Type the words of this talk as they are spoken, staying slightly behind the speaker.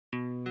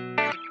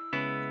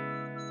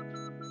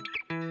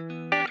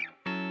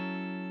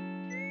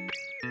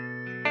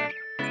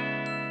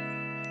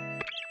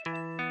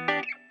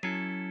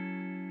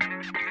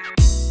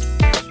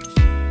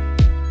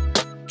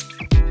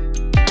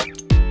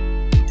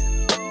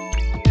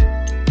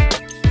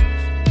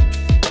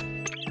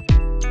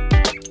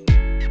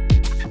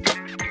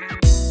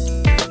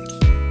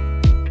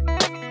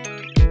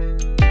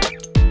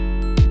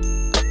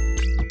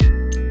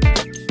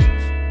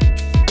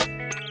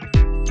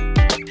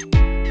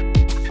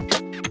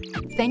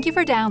Thank you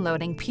for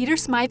downloading Peter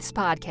Smythe's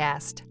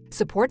podcast.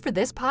 Support for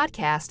this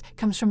podcast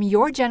comes from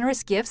your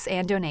generous gifts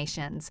and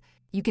donations.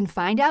 You can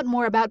find out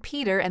more about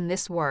Peter and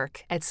this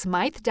work at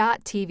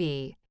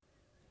smythe.tv.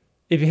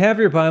 If you have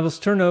your Bibles,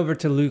 turn over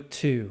to Luke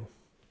 2.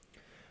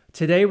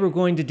 Today we're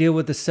going to deal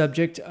with the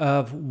subject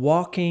of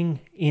walking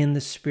in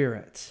the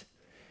Spirit.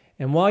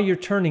 And while you're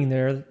turning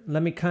there,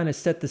 let me kind of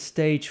set the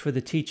stage for the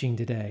teaching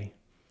today.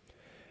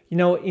 You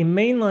know, in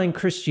mainline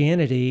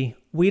Christianity,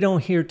 we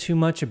don't hear too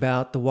much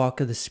about the walk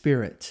of the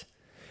Spirit.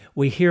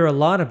 We hear a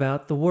lot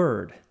about the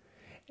Word.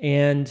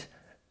 And,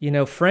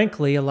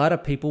 frankly, a lot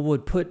of people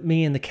would put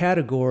me in the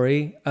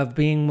category of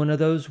being one of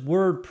those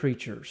Word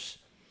preachers.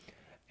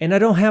 And I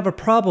don't have a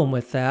problem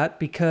with that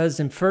because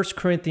in 1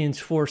 Corinthians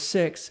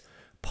 4:6,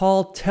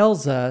 Paul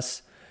tells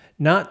us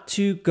not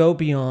to go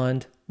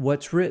beyond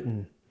what's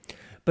written.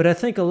 But I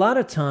think a lot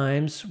of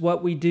times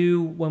what we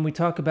do when we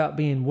talk about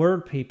being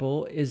Word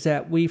people is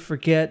that we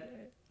forget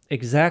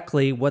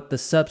exactly what the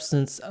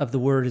substance of the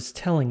Word is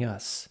telling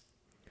us.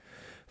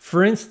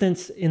 For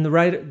instance, in the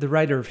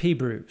writer of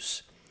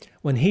Hebrews,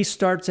 when he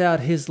starts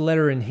out his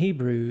letter in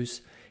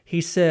Hebrews,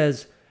 he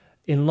says,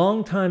 in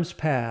long times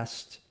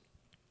past,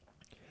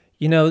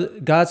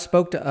 God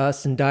spoke to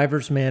us in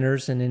divers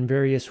manners and in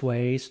various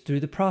ways through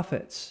the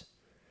prophets.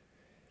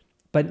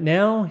 But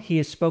now he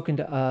has spoken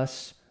to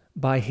us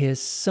by his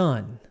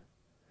Son.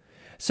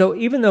 So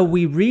even though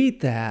we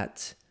read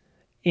that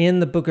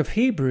in the book of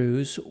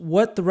Hebrews,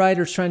 what the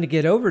writer's trying to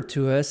get over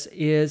to us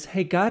is,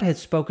 hey, God has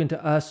spoken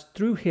to us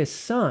through his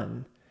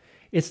Son.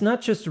 It's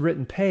not just a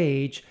written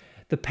page.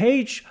 The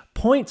page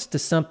points to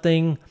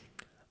something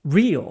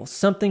real,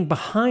 something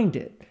behind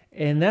it.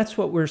 And that's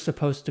what we're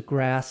supposed to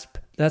grasp.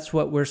 That's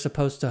what we're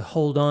supposed to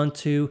hold on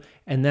to.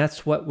 And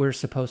that's what we're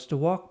supposed to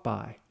walk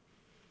by.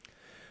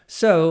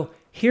 So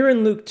here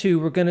in Luke 2,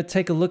 we're going to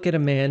take a look at a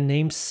man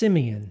named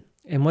Simeon.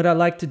 And what I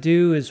like to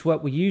do is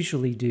what we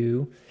usually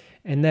do,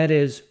 and that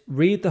is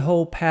read the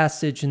whole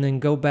passage and then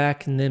go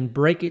back and then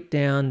break it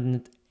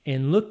down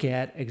and look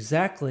at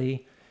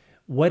exactly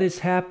what is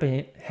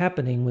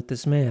happening with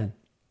this man.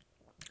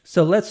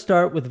 So let's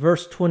start with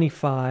verse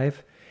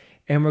 25,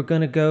 and we're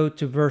going to go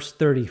to verse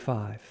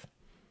 35.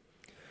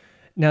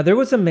 Now there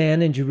was a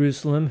man in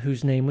Jerusalem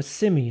whose name was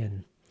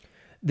Simeon.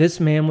 This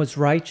man was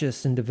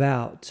righteous and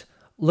devout,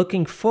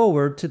 looking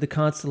forward to the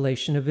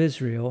consolation of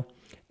Israel,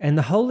 and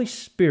the Holy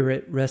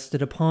Spirit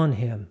rested upon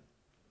him.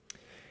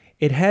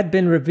 It had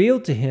been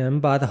revealed to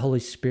him by the Holy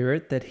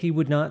Spirit that he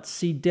would not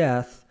see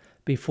death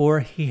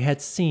before he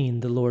had seen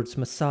the Lord's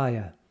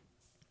Messiah.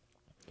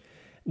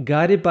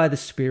 Guided by the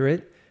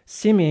Spirit,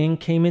 Simeon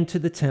came into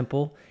the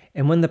temple,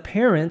 and when the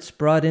parents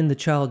brought in the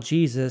child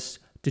Jesus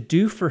to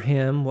do for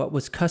him what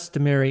was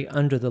customary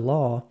under the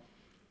law,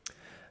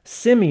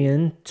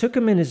 Simeon took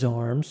him in his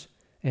arms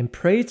and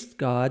praised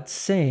God,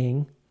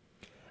 saying,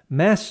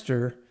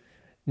 Master,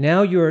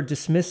 now you are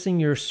dismissing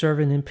your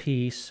servant in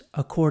peace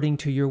according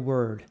to your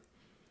word.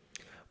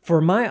 For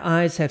my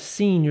eyes have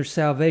seen your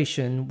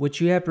salvation, which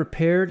you have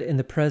prepared in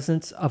the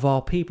presence of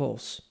all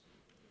peoples,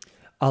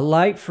 a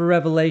light for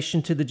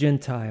revelation to the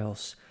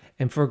Gentiles,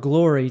 and for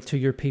glory to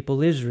your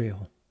people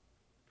Israel.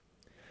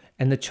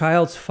 And the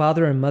child's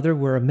father and mother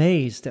were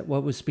amazed at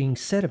what was being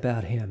said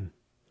about him.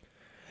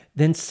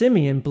 Then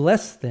Simeon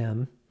blessed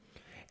them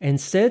and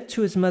said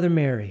to his mother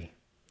Mary,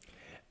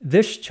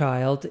 This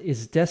child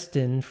is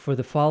destined for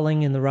the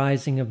falling and the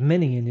rising of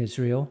many in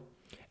Israel,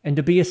 and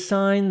to be a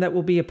sign that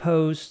will be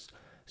opposed,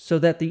 so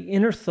that the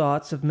inner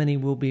thoughts of many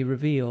will be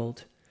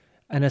revealed,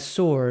 and a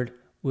sword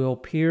will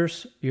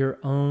pierce your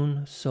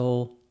own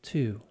soul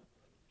too.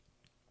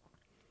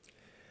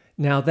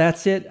 Now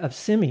that's it of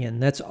Simeon.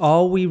 That's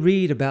all we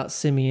read about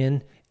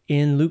Simeon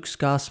in Luke's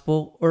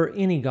gospel or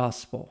any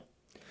gospel.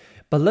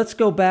 But let's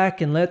go back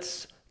and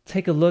let's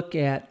take a look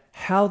at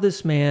how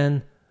this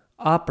man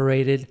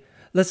operated.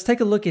 Let's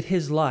take a look at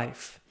his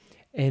life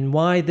and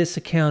why this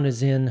account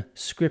is in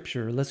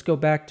Scripture. Let's go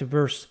back to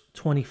verse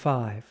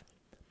 25.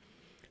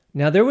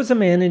 Now there was a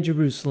man in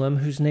Jerusalem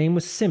whose name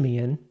was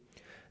Simeon.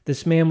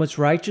 This man was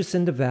righteous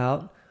and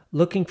devout,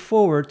 looking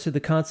forward to the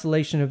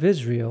consolation of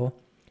Israel,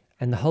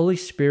 and the Holy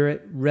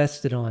Spirit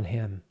rested on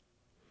him.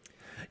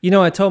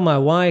 I told my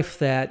wife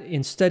that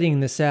in studying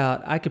this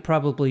out, I could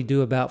probably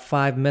do about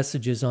 5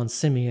 messages on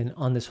Simeon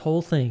on this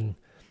whole thing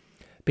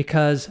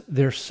because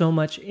there's so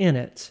much in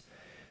it.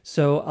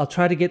 So I'll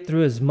try to get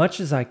through as much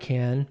as I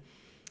can,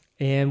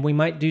 and we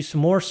might do some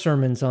more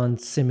sermons on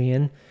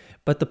Simeon.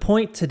 But the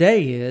point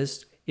today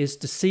is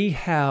to see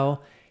how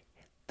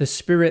the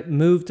Spirit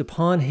moved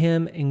upon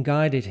him and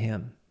guided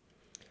him.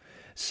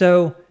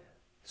 So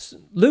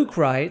Luke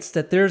writes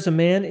that there's a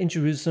man in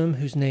Jerusalem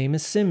whose name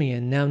is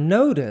Simeon. Now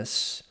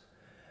notice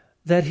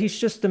that he's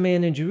just a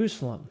man in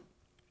Jerusalem.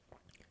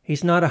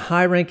 He's not a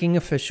high-ranking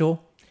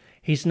official.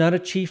 He's not a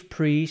chief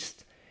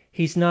priest.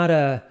 He's not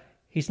a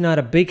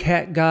big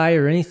hat guy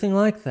or anything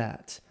like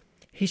that.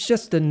 He's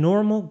just a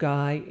normal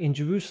guy in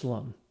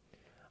Jerusalem.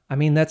 I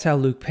mean, that's how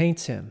Luke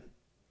paints him.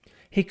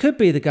 He could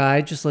be the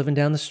guy just living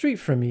down the street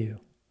from you.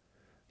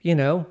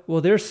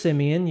 There's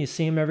Simeon. You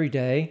see him every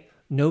day.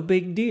 no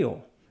big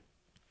deal.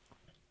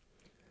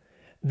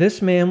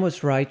 This man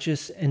was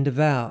righteous and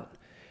devout.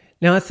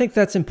 Now, I think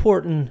that's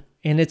important,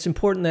 and it's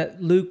important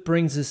that Luke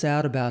brings this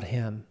out about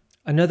him.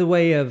 Another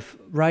way of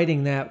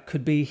writing that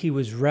could be he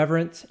was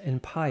reverent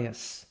and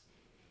pious.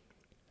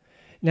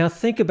 Now,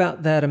 think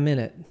about that a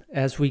minute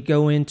as we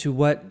go into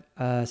what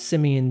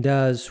Simeon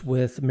does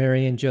with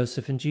Mary and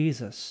Joseph and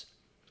Jesus.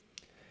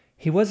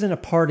 He wasn't a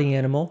party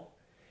animal.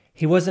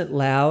 He wasn't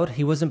loud.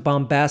 He wasn't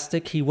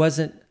bombastic. He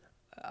wasn't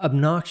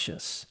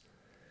obnoxious.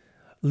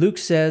 Luke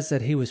says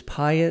that he was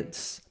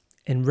pious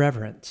and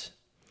reverent.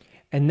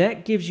 And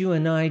that gives you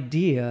an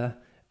idea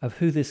of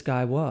who this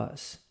guy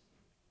was.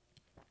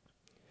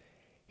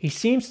 He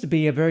seems to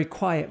be a very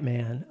quiet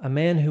man, a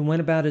man who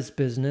went about his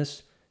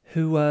business,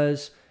 who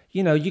was,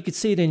 you could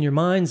see it in your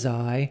mind's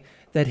eye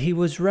that he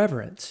was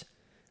reverent.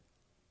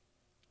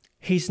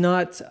 He's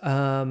not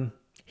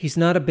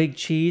a big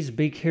cheese,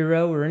 big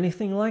hero, or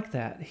anything like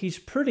that. He's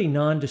pretty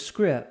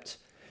nondescript,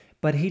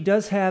 but he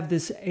does have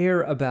this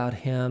air about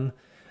him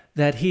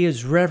that he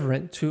is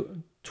reverent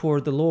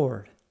toward the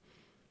Lord.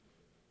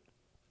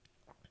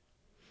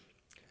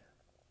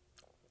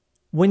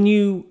 When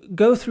you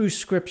go through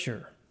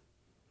Scripture,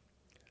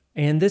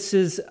 and this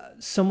is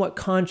somewhat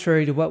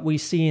contrary to what we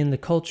see in the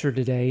culture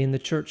today, in the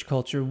church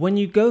culture, when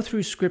you go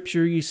through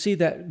Scripture, you see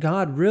that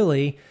God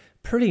really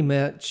pretty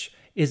much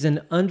is an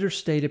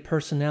understated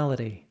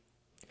personality.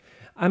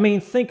 I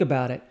mean, think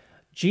about it.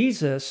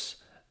 Jesus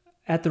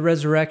at the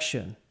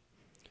resurrection,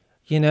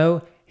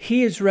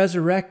 he is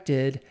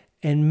resurrected,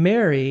 and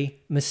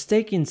Mary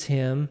mistakes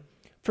him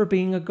for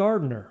being a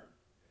gardener.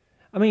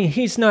 I mean,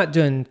 he's not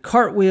doing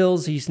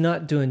cartwheels. He's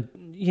not doing,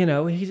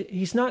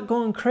 he's not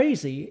going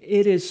crazy.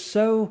 It's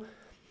so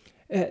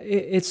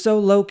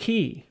low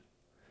key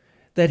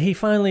that he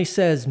finally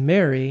says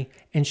Mary,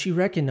 and she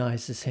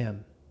recognizes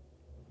him.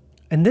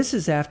 And this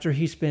is after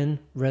he's been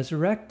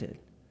resurrected.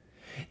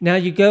 Now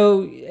you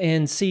go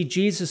and see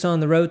Jesus on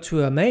the road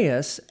to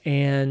Emmaus,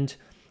 and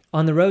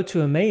on the road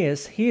to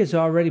Emmaus, he has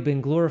already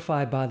been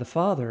glorified by the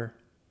Father.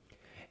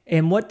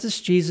 And what does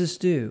Jesus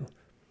do?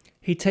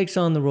 He takes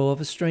on the role of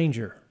a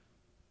stranger.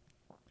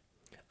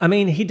 I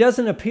mean, he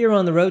doesn't appear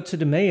on the road to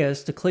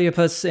Emmaus to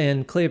Cleopas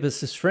and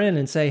Cleopas' friend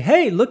and say,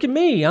 "Hey, look at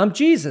me, I'm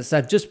Jesus.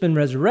 I've just been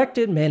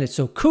resurrected. Man, it's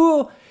so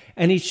cool."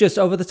 And he's just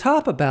over the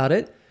top about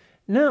it.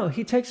 No,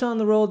 he takes on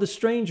the role of the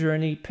stranger,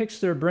 and he picks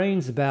their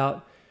brains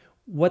about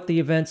what the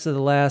events of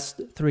the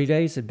last 3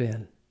 days had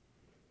been.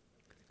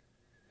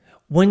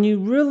 When you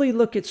really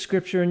look at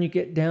Scripture and you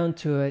get down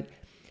to it,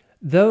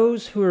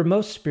 those who are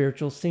most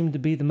spiritual seem to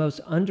be the most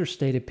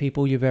understated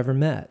people you've ever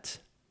met.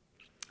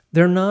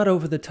 They're not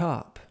over the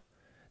top.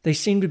 They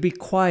seem to be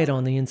quiet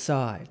on the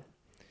inside.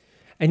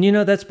 And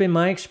that's been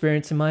my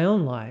experience in my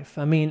own life.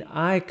 I mean,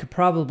 I could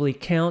probably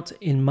count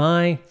in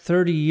my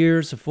 30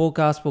 years of full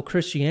gospel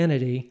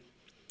Christianity,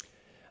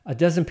 a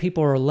dozen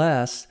people or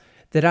less,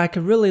 that I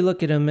could really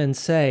look at them and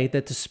say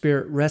that the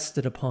Spirit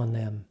rested upon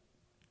them.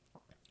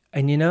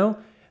 And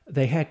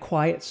they had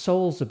quiet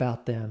souls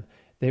about them.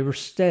 They were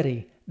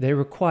steady. They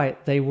were quiet.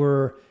 They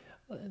were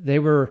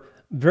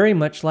very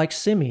much like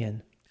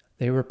Simeon.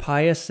 They were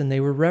pious and they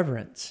were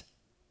reverent.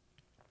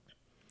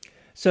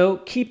 So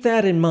keep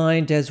that in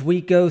mind as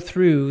we go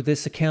through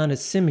this account of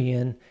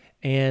Simeon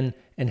and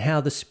how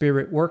the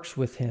Spirit works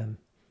with him.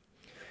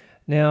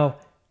 Now,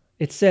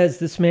 it says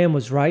this man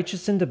was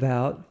righteous and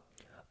devout,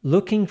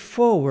 looking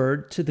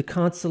forward to the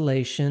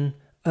consolation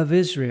of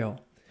Israel.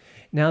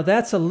 Now,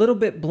 that's a little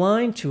bit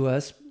blind to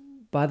us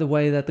by the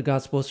way that the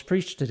gospel is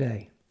preached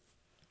today.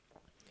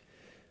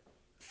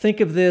 Think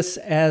of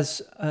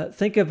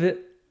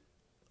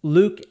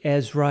Luke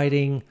as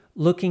writing,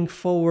 looking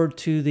forward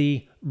to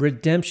the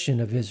redemption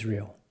of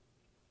Israel.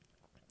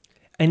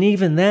 And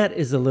even that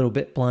is a little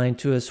bit blind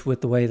to us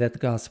with the way that the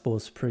gospel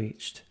is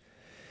preached.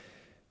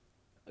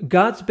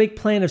 God's big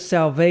plan of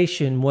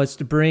salvation was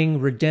to bring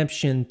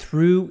redemption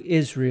through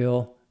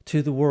Israel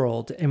to the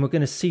world, and we're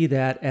going to see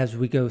that as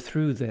we go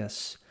through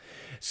this.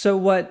 So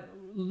what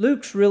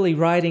Luke's really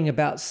writing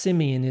about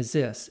Simeon is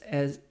this: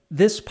 as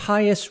this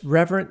pious,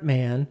 reverent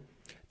man,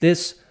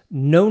 this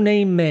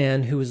no-name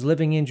man who was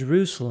living in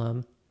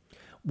Jerusalem,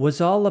 was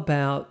all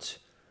about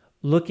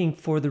looking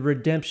for the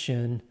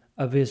redemption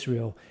of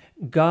Israel.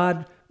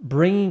 God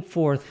bringing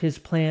forth his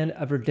plan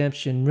of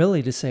redemption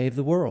really to save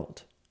the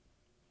world.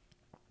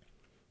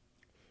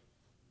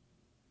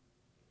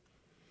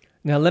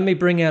 Now let me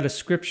bring out a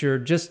scripture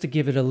just to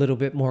give it a little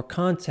bit more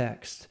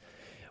context.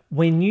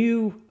 When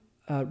you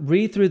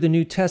read through the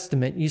New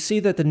Testament, you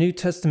see that the New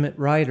Testament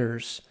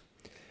writers,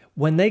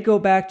 when they go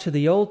back to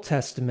the Old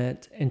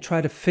Testament and try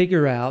to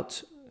figure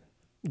out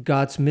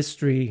God's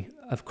mystery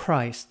of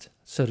Christ,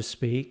 so to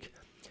speak,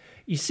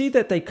 you see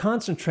that they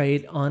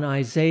concentrate on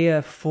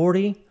Isaiah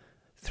 40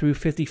 through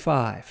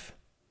 55.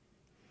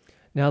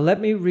 Now let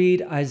me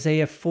read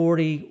Isaiah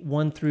 40,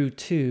 1 through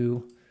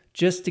 2,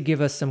 just to give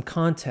us some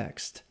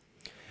context.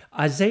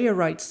 Isaiah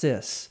writes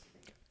this: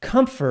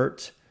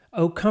 "Comfort,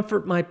 O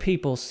comfort my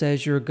people,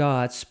 says your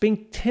God.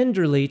 Speak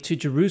tenderly to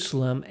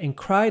Jerusalem and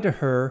cry to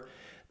her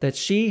that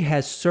she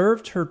has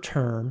served her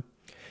term,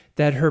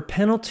 that her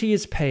penalty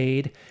is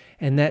paid,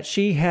 and that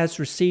she has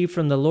received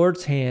from the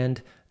Lord's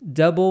hand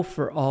double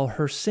for all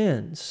her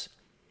sins.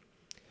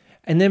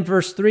 And then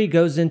verse 3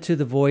 goes into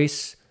the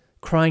voice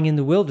crying in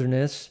the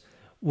wilderness,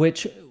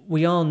 which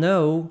we all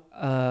know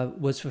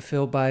was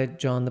fulfilled by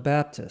John the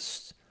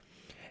Baptist.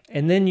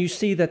 And then you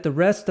see that the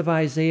rest of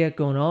Isaiah,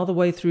 going all the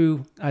way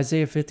through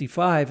Isaiah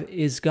 55,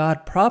 is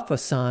God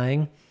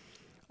prophesying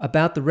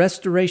about the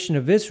restoration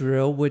of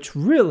Israel, which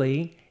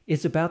really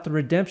is about the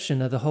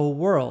redemption of the whole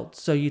world.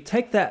 So you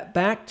take that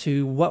back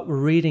to what we're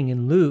reading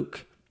in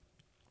Luke,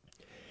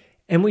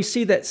 and we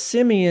see that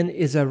Simeon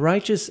is a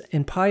righteous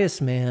and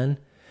pious man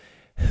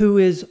who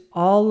is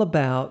all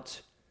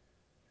about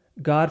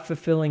God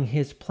fulfilling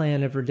his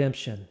plan of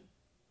redemption.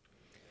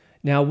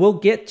 Now, we'll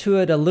get to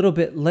it a little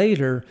bit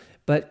later,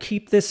 but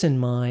keep this in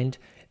mind.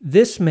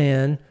 This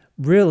man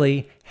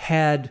really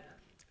had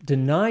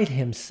denied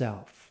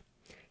himself.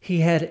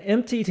 He had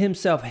emptied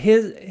himself.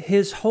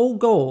 His whole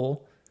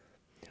goal,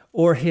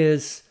 or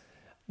his,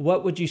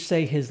 what would you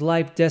say, his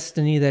life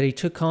destiny that he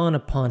took on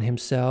upon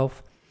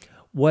himself,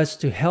 was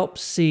to help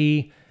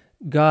see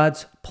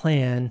God's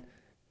plan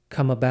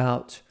come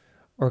about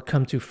or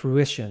come to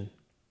fruition.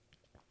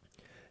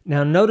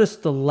 Now notice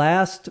the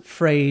last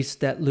phrase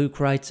that Luke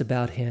writes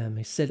about him.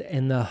 He said,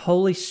 and the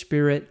Holy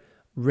Spirit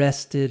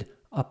rested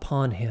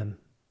upon him.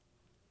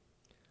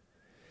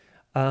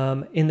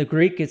 In the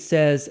Greek it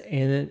says,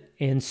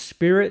 and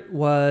Spirit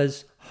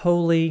was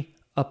wholly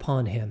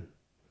upon him.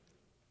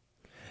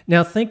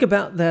 Now think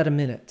about that a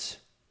minute.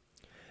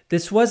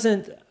 This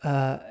wasn't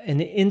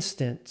an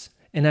instant,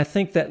 and I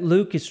think that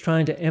Luke is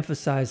trying to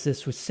emphasize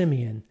this with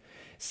Simeon.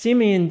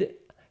 Simeon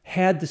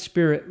had the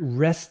Spirit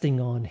resting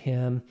on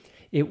him.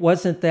 It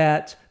wasn't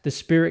that the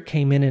Spirit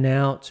came in and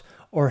out,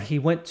 or he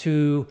went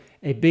to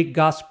a big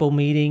gospel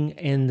meeting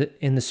and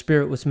the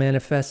Spirit was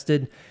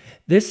manifested.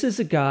 This is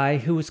a guy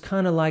who was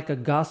kind of like a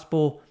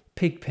gospel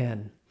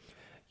Pigpen.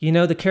 You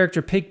know the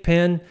character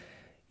Pigpen?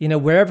 You know,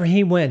 wherever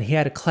he went, he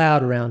had a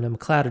cloud around him, a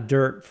cloud of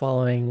dirt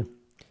following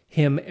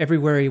him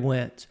everywhere he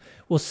went.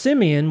 Well,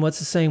 Simeon was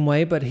the same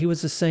way, but he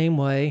was the same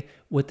way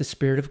with the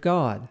Spirit of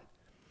God,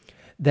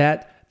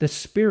 that the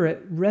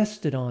Spirit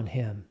rested on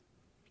him.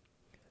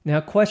 Now,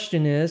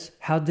 question is,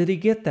 how did he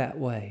get that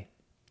way?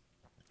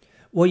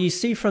 Well, you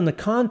see from the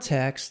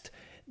context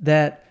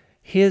that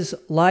his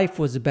life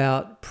was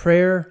about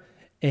prayer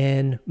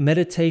and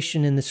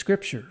meditation in the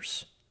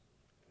Scriptures.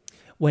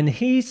 When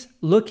he's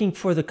looking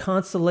for the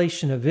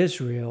consolation of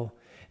Israel,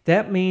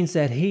 that means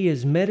that he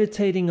is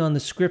meditating on the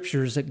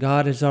Scriptures that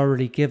God has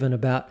already given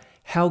about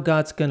how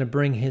God's going to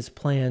bring his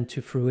plan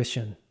to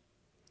fruition.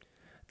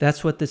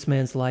 That's what this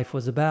man's life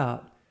was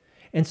about.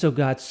 And so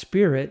God's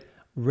Spirit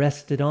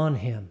rested on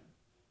him.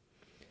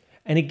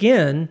 And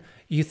again,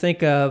 you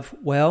think of,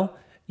 well,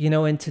 you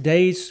know, in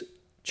today's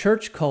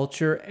church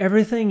culture,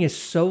 everything is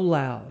so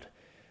loud.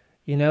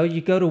 You know,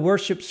 you go to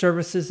worship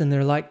services and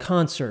they're like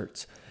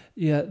concerts.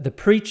 Yeah, the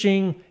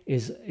preaching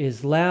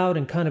is loud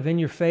and kind of in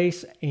your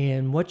face.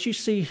 And what you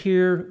see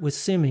here with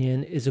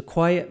Simeon is a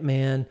quiet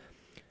man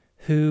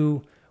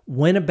who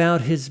went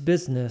about his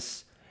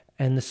business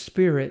and the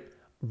Spirit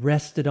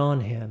rested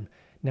on him.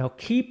 Now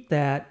keep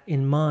that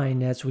in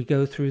mind as we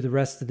go through the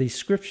rest of these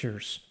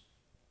scriptures.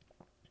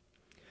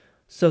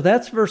 So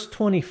that's verse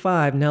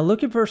 25. Now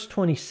look at verse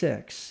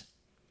 26.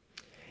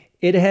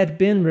 It had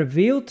been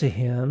revealed to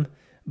him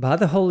by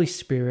the Holy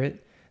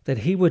Spirit that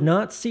he would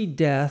not see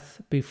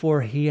death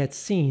before he had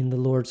seen the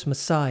Lord's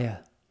Messiah.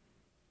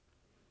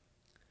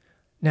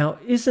 Now,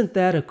 isn't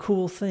that a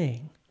cool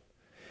thing?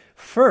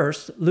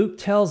 First, Luke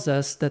tells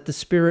us that the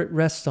Spirit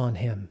rests on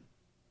him.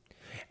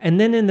 And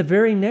then in the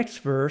very next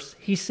verse,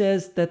 he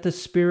says that the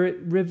Spirit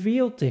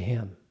revealed to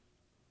him.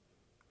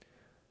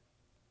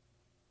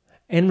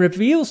 And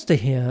reveals to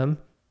him,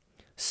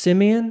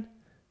 Simeon,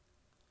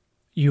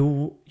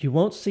 you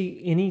won't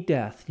see any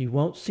death. You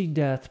won't see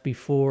death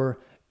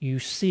before you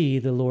see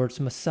the Lord's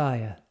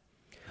Messiah.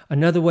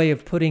 Another way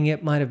of putting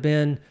it might have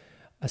been,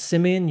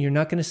 Simeon, you're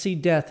not going to see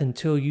death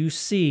until you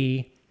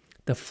see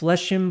the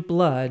flesh and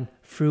blood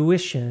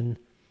fruition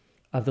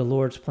of the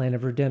Lord's plan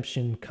of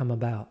redemption come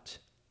about.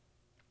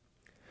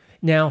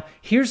 Now,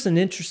 here's an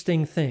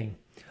interesting thing.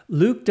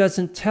 Luke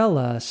doesn't tell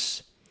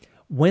us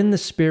when the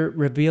Spirit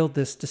revealed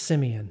this to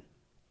Simeon.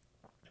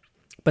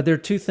 But there are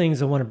two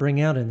things I want to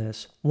bring out in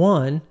this.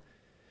 One,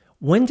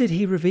 when did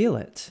he reveal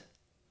it?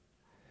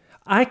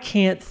 I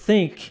can't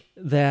think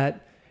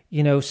that,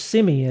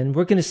 Simeon,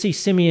 we're going to see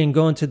Simeon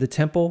going to the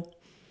temple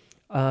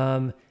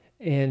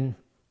and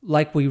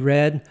like we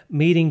read,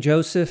 meeting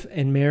Joseph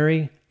and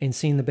Mary and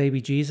seeing the baby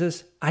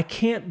Jesus. I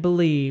can't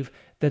believe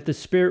that the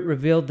Spirit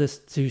revealed this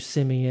to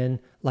Simeon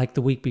like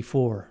the week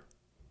before.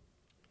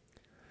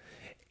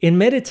 In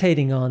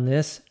meditating on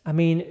this,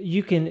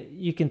 you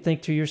can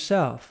think to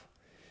yourself,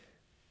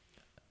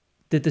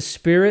 did the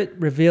Spirit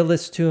reveal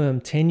this to him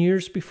 10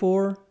 years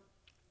before,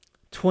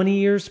 20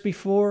 years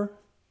before,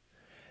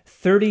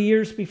 30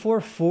 years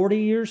before, 40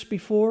 years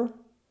before?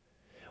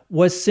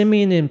 Was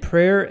Simeon in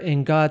prayer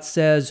and God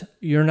says,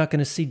 you're not going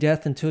to see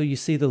death until you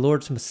see the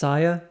Lord's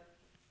Messiah?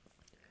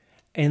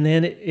 And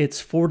then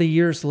it's 40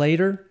 years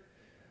later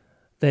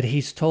that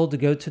he's told to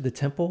go to the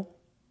temple?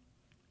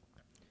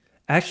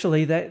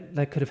 Actually,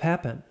 that could have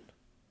happened.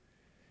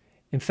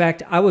 In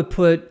fact, I would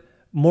put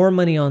more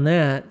money on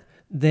that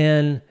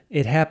than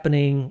it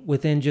happening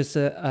within just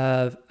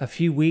a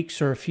few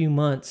weeks or a few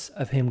months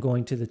of him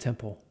going to the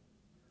temple.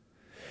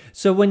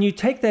 So when you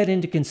take that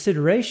into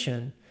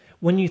consideration,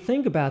 when you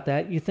think about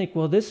that, you think,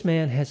 well, this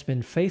man has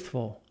been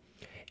faithful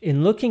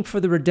in looking for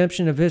the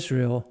redemption of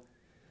Israel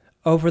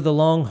over the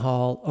long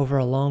haul, over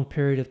a long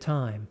period of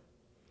time.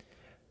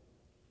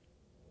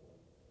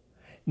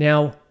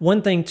 Now,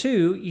 one thing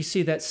too, you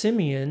see that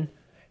Simeon,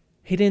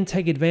 he didn't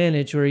take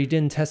advantage or he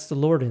didn't test the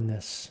Lord in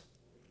this.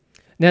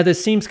 Now,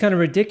 this seems kind of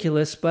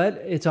ridiculous, but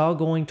it's all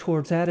going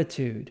towards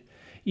attitude.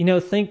 You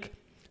know, think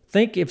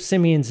if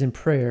Simeon's in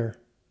prayer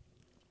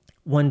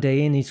one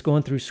day and he's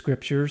going through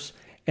scriptures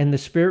and the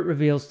Spirit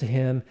reveals to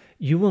him,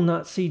 you will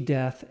not see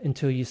death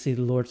until you see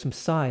the Lord's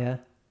Messiah.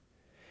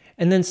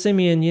 And then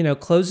Simeon,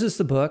 closes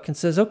the book and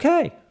says,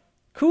 okay,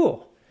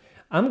 cool.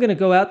 I'm going to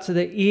go out to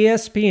the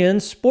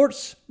ESPN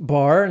sports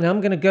bar and I'm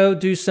going to go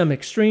do some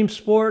extreme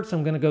sports.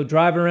 I'm going to go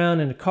drive around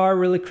in a car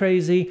really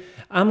crazy.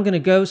 I'm going to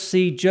go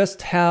see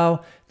just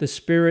how the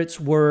Spirit's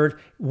word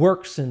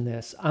works in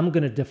this. I'm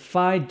going to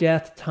defy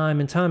death time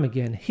and time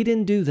again. He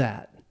didn't do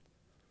that.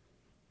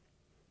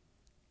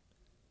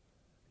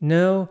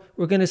 No,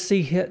 we're going to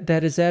see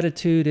that his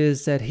attitude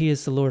is that he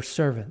is the Lord's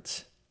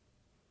servant.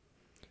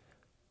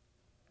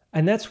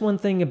 And that's one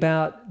thing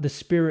about the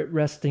Spirit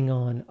resting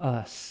on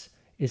us,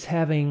 is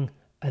having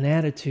an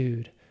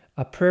attitude,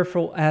 a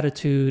prayerful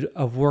attitude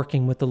of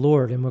working with the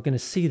Lord. And we're going to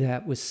see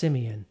that with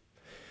Simeon.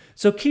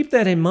 So keep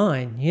that in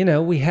mind.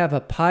 We have a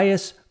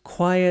pious,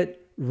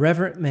 quiet,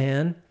 reverent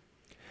man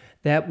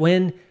that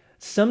when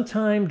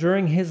sometime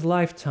during his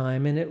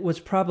lifetime, and it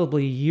was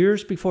probably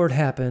years before it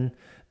happened,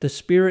 the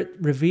Spirit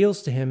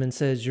reveals to him and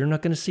says, you're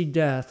not going to see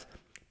death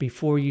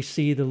before you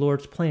see the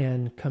Lord's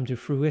plan come to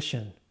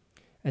fruition.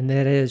 And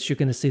that is, you're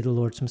going to see the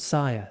Lord's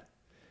Messiah.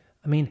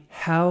 I mean,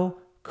 how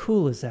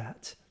cool is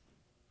that?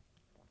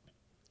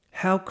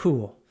 How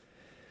cool.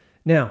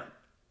 Now,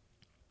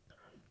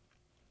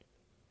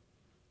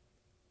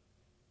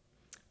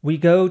 we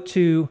go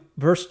to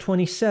verse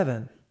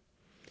 27,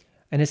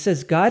 and it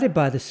says, guided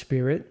by the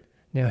Spirit.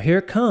 Now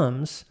here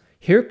comes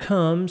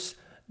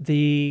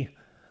the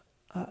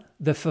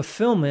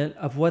fulfillment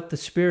of what the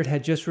Spirit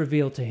had just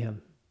revealed to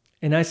him.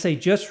 And I say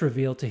just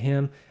revealed to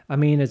him, I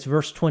mean, it's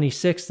verse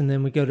 26, and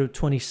then we go to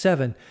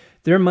 27.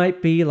 There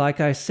might be, like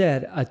I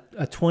said,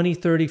 a 20,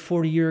 30,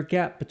 40-year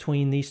gap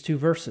between these two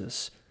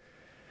verses.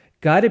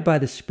 Guided by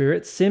the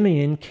Spirit,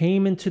 Simeon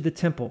came into the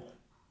temple.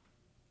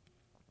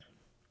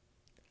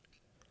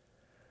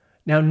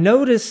 Now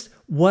notice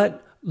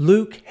what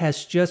Luke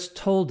has just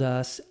told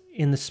us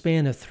in the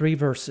span of 3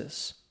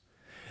 verses.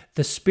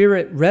 The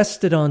Spirit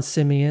rested on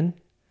Simeon.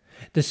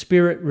 The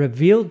Spirit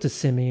revealed to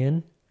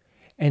Simeon.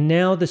 And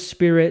now the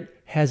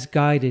Spirit has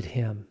guided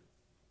him.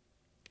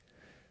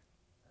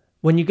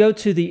 When you go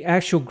to the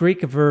actual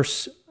Greek of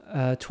verse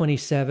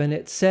 27,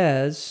 it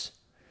says,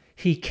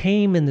 he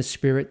came in the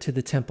Spirit to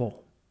the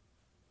temple.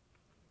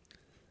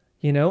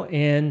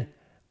 And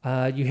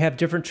you have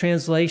different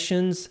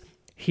translations.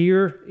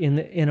 Here in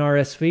the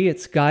NRSV,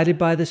 it's guided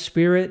by the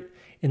Spirit.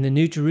 In the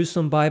New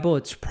Jerusalem Bible,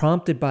 it's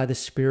prompted by the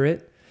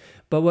Spirit.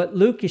 But what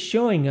Luke is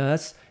showing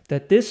us,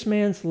 that this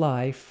man's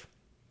life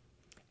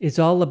is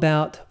all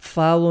about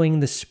following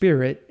the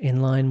Spirit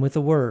in line with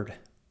the Word.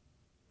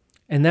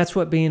 And that's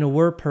what being a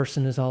Word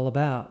person is all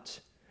about.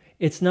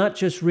 It's not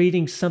just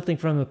reading something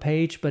from a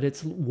page, but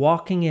it's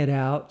walking it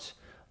out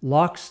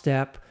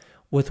lockstep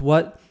with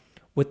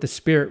the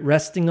Spirit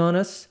resting on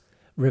us,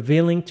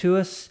 revealing to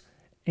us,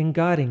 and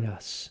guiding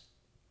us.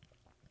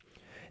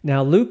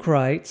 Now Luke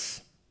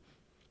writes,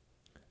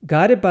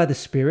 guided by the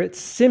Spirit,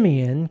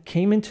 Simeon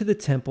came into the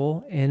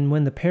temple, and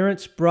when the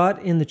parents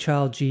brought in the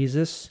child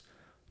Jesus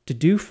to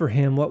do for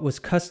him what was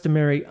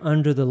customary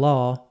under the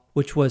law,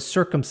 which was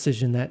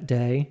circumcision that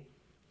day,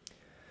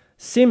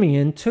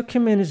 Simeon took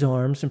him in his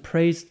arms and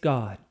praised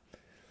God.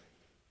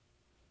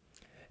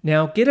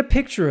 Now get a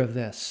picture of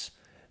this.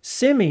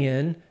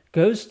 Simeon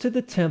goes to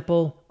the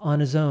temple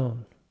on his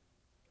own.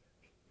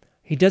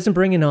 He doesn't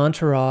bring an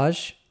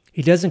entourage.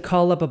 He doesn't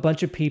call up a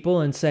bunch of people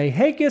and say,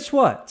 hey, guess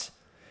what?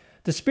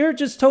 The Spirit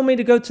just told me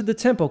to go to the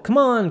temple. Come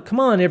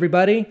on,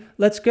 everybody.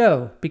 Let's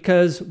go,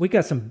 because we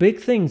got some big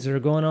things that are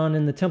going on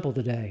in the temple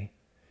today.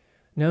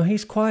 No,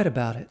 he's quiet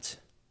about it.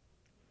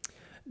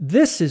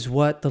 This is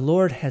what the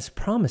Lord has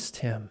promised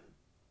him.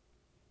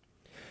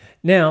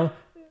 Now,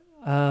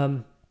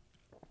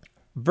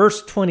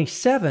 verse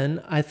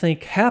 27, I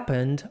think,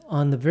 happened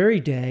on the very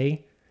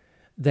day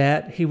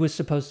that he was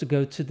supposed to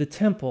go to the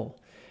temple.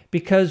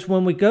 Because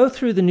when we go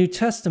through the New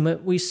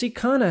Testament, we see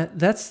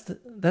that's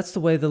the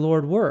way the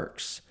Lord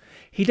works.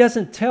 He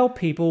doesn't tell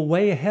people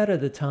way ahead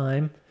of the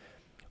time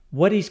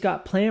what he's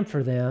got planned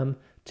for them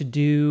to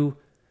do,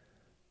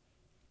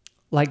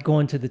 like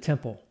going to the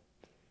temple.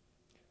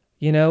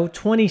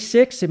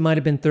 26, it might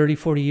have been 30,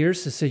 40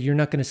 years to say you're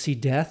not going to see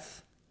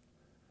death.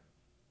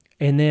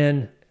 And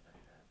then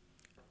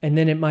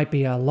it might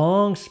be a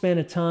long span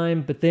of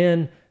time, but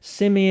then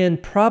Simeon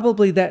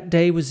probably that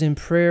day was in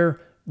prayer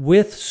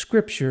with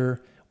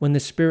Scripture when the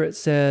Spirit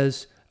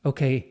says,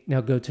 okay,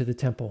 now go to the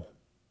temple.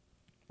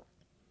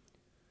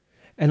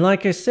 And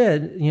like I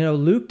said,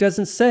 Luke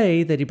doesn't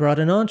say that he brought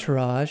an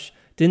entourage,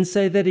 didn't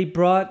say that he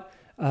brought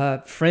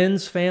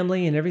friends,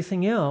 family, and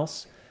everything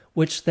else,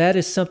 which that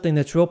is something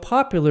that's real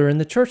popular in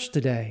the church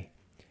today.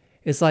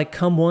 It's like,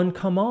 come one,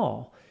 come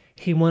all.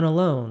 He went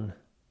alone.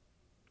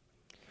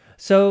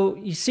 So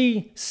you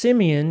see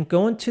Simeon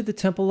going to the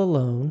temple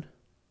alone.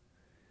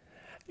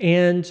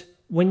 And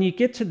when you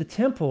get to the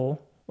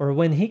temple, or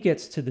when he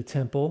gets to the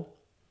temple,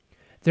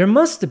 there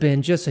must have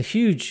been just a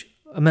huge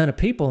amount of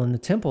people in the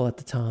temple at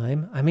the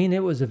time. I mean,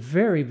 it was a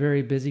very,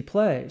 very busy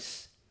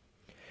place.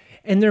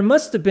 And there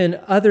must have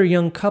been other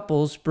young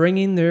couples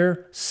bringing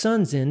their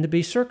sons in to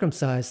be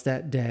circumcised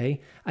that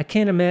day. I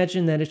can't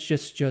imagine that it's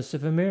just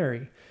Joseph and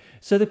Mary.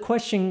 So the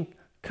question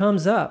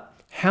comes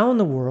up, how in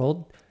the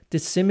world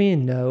did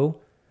Simeon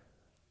know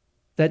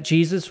that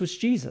Jesus was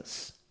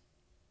Jesus?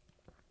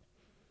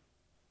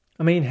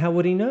 I mean, how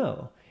would he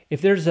know?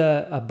 If there's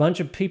a bunch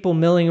of people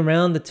milling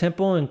around the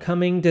temple and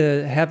coming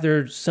to have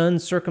their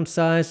sons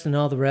circumcised and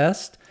all the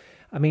rest,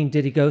 I mean,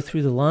 did he go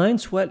through the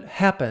lines? What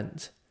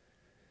happened?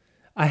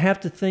 I have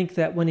to think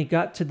that when he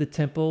got to the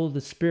temple,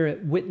 the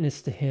Spirit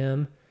witnessed to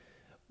him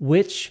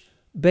which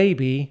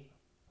baby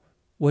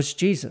was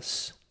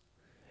Jesus.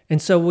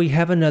 And so we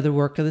have another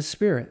work of the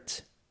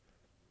Spirit.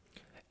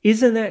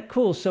 Isn't that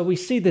cool? So we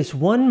see this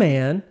one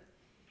man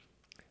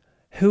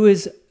who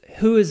is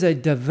a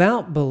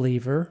devout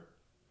believer,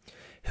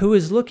 who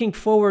is looking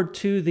forward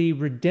to the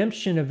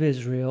redemption of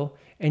Israel,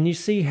 and you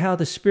see how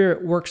the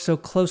Spirit works so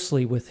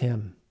closely with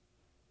him.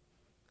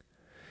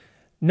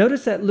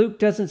 Notice that Luke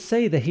doesn't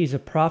say that he's a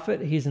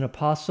prophet, he's an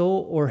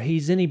apostle, or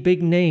he's any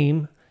big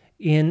name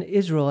in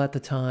Israel at the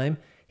time.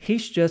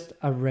 He's just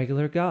a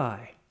regular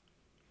guy.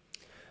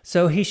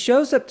 So he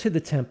shows up to the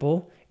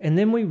temple, and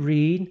then we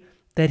read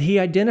that he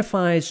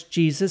identifies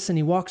Jesus, and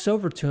he walks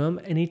over to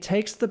him, and he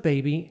takes the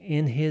baby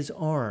in his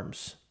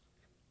arms.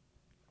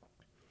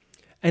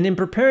 And in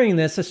preparing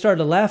this, I started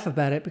to laugh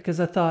about it because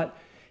I thought,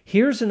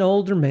 here's an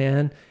older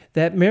man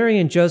that Mary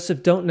and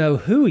Joseph don't know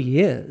who he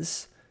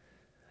is.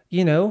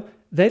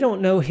 They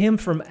don't know him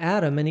from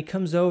Adam, and he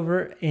comes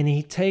over and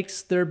he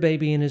takes their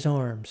baby in his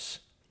arms.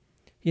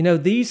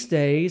 These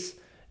days,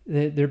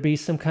 there'd be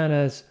some kind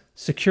of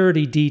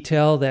security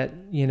detail that,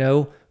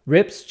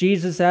 rips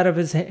Jesus out of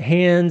his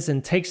hands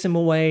and takes him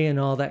away and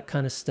all that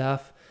kind of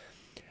stuff.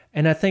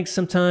 And I think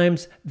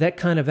sometimes that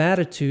kind of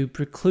attitude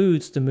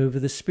precludes the move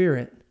of the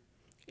Spirit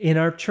in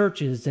our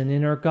churches and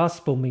in our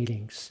gospel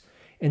meetings.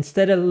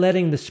 Instead of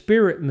letting the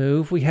Spirit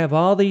move, we have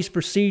all these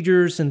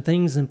procedures and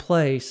things in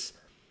place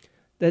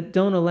that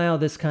don't allow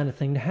this kind of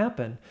thing to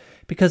happen.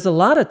 Because a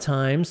lot of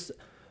times,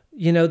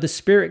 the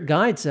Spirit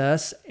guides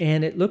us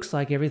and it looks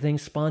like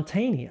everything's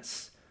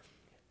spontaneous.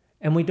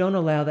 And we don't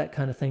allow that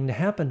kind of thing to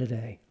happen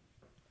today.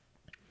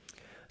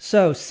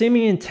 So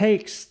Simeon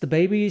takes the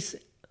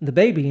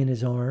baby in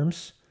his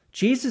arms,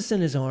 Jesus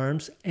in his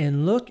arms,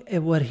 and look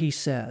at what he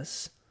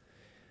says.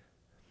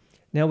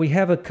 Now we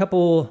have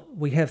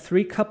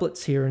 3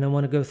 couplets here, and I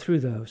want to go through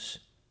those.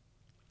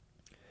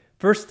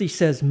 First he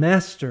says,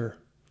 Master,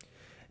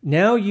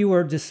 now you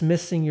are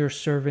dismissing your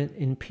servant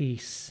in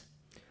peace,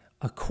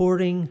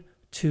 according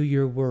to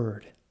your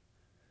word.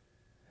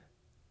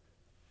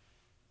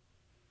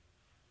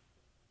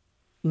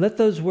 Let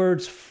those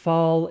words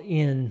fall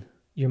in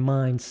your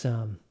mind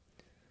some.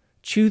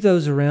 Chew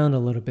those around a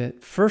little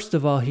bit. First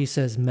of all, he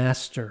says,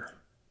 Master.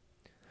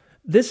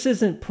 This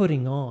isn't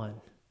putting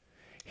on.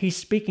 He's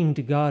speaking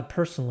to God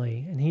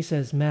personally, and he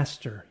says,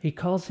 Master. He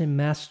calls him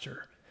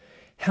Master.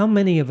 How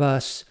many of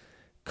us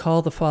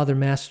call the Father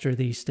Master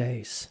these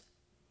days?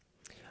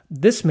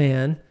 This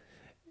man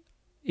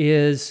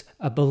is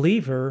a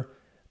believer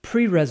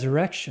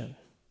pre-resurrection.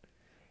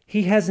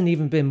 He hasn't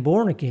even been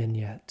born again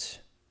yet,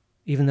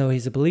 even though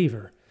he's a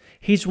believer.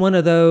 He's one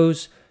of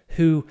those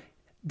who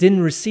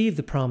didn't receive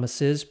the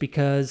promises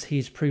because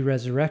he's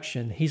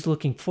pre-resurrection. He's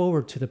looking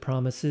forward to the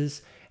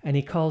promises, and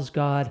he calls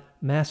God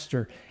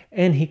Master,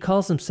 and he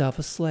calls himself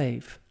a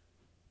slave.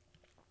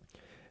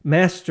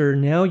 Master,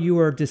 now you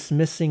are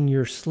dismissing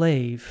your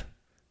slave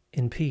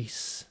in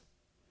peace.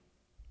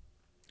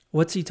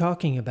 What's he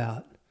talking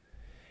about?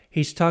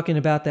 He's talking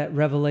about that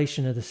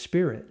revelation of the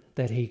Spirit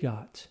that he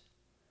got.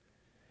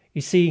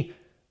 You see,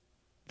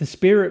 the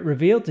Spirit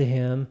revealed to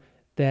him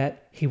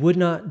that he would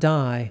not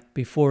die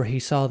before he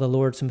saw the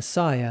Lord's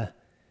Messiah.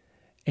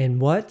 And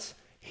what?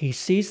 He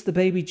sees the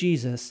baby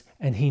Jesus,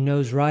 and he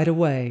knows right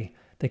away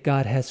that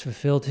God has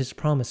fulfilled his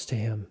promise to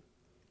him.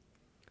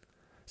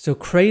 So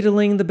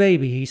cradling the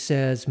baby, he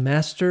says,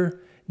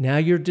 Master, now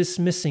you're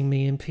dismissing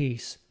me in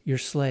peace, your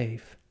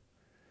slave.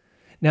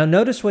 Now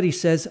notice what he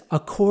says,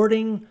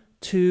 according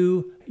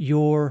to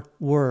your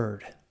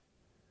word.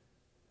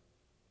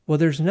 Well,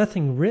 there's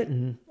nothing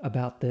written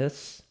about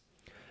this.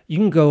 You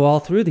can go all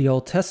through the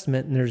Old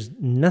Testament and there's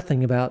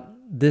nothing about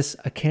this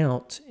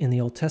account in the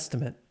Old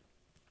Testament.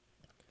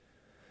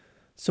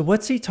 So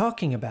what's he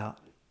talking about?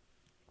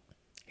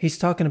 He's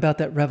talking about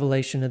that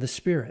revelation of the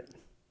Spirit.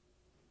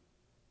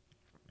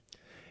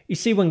 You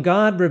see, when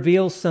God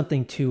reveals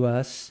something to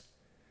us,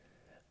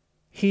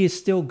 he is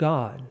still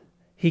God.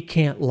 He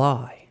can't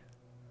lie.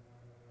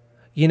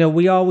 You know,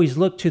 we always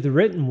look to the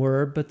written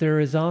word, but there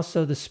is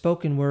also the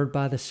spoken word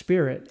by the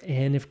Spirit.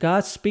 And if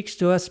God speaks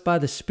to us by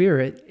the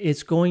Spirit,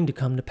 it's going to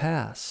come to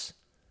pass.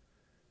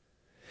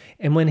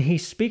 And when he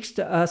speaks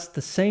to us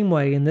the same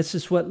way, and this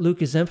is what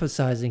Luke is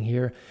emphasizing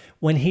here,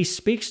 when he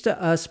speaks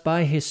to us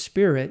by his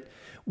Spirit,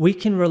 we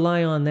can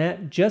rely on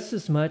that just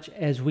as much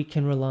as we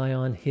can rely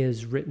on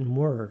his written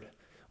word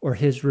or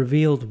his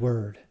revealed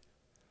word.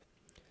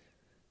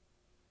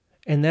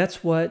 And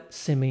that's what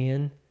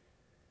Simeon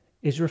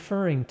is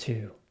referring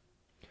to.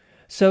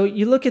 So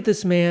you look at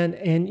this man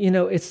and,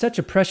 it's such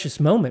a precious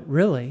moment,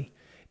 really,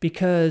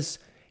 because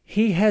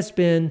he has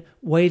been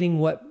waiting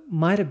what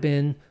might have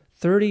been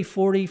 30,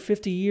 40,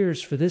 50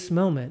 years for this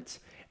moment.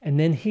 And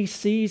then he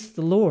sees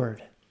the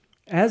Lord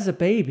as a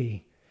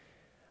baby.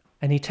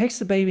 And he takes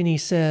the baby and he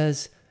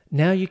says,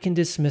 "Now you can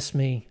dismiss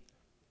me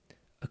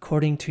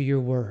according to your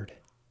word."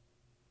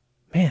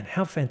 Man,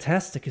 how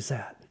fantastic is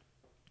that?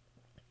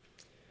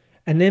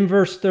 And then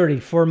verse 30,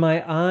 "For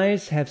my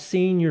eyes have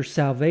seen your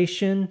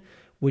salvation,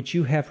 which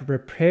you have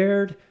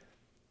prepared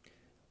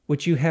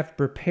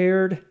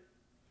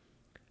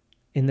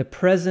in the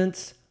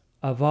presence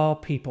of all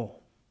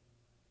people."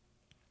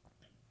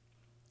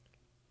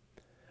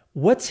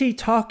 What's he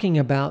talking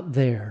about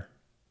there?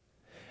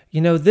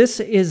 This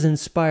is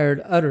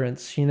inspired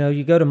utterance.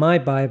 You go to my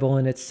Bible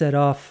and it's set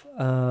off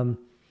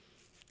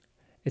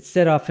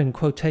in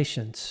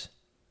quotations.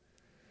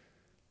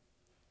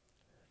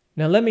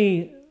 Now let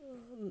me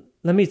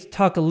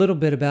talk a little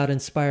bit about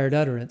inspired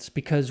utterance,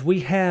 because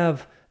we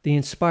have the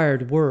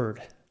inspired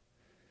word.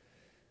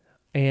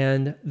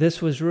 And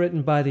this was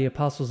written by the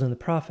apostles and the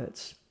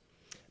prophets.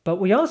 But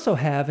we also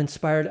have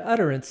inspired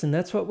utterance, and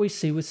that's what we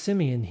see with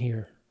Simeon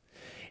here.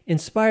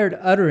 Inspired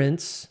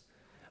utterance,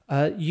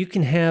 you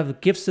can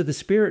have gifts of the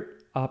Spirit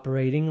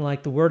operating,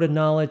 like the word of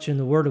knowledge and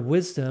the word of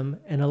wisdom.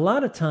 And a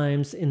lot of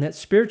times in that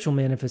spiritual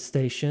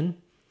manifestation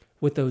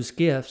with those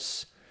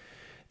gifts,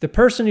 the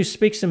person who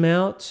speaks them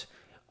out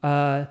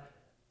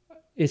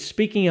is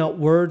speaking out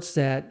words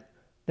that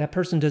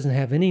person doesn't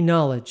have any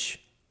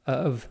knowledge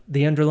of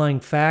the underlying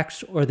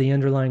facts or the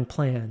underlying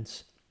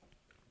plans.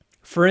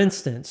 For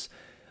instance,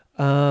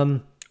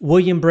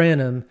 William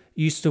Branham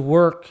used to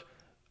work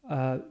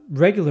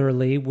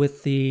regularly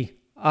with the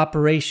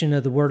operation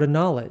of the word of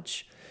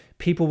knowledge.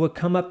 People would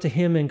come up to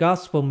him in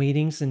gospel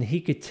meetings and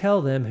he could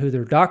tell them who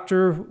their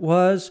doctor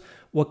was,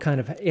 what kind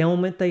of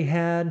ailment they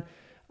had,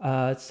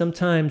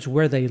 sometimes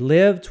where they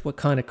lived, what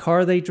kind of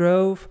car they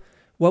drove.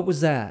 What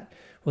was that?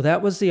 Well,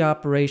 that was the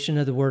operation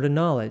of the word of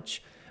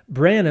knowledge.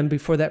 Branham,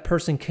 before that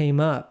person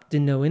came up,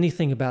 didn't know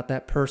anything about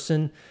that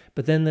person,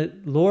 but then the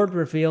Lord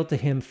revealed to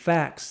him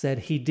facts that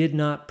he did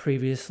not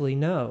previously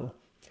know.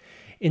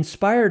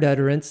 Inspired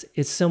utterance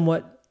is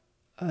somewhat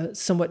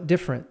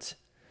different.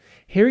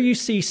 Here you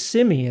see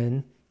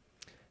Simeon,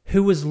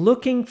 who was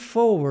looking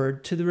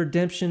forward to the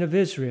redemption of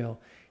Israel.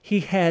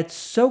 He had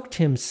soaked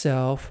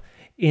himself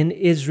in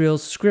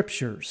Israel's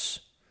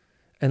scriptures.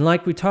 And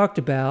like we talked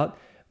about,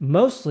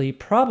 mostly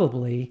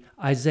probably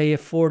Isaiah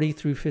 40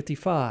 through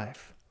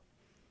 55.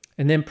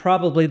 And then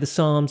probably the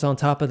Psalms on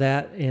top of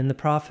that and the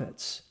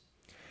prophets.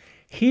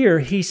 Here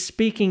he's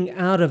speaking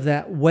out of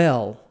that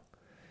well.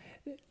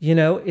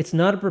 It's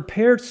not a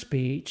prepared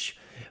speech,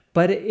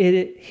 but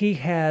he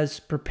has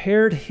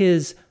prepared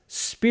his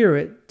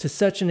spirit to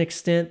such an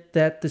extent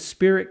that the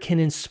Spirit can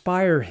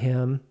inspire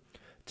him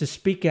to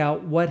speak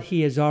out what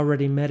he has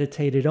already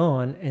meditated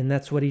on, and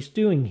that's what he's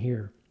doing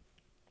here.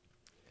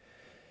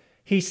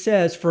 He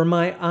says, "For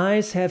my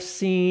eyes have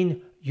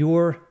seen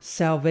your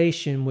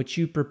salvation, which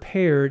you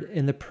prepared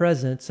in the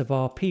presence of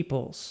all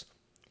peoples."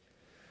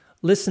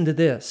 Listen to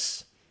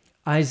this.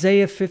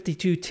 Isaiah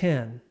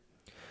 52:10.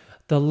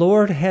 "The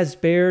Lord has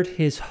bared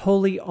his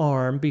holy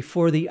arm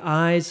before the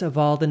eyes of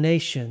all the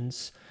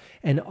nations,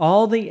 and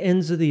all the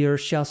ends of the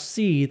earth shall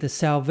see the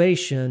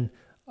salvation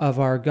of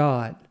our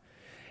God."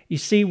 You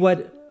see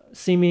what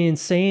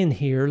Simeon's saying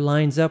here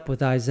lines up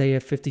with Isaiah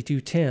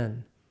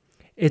 52:10.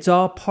 It's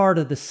all part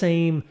of the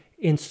same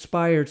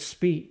inspired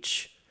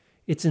speech.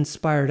 It's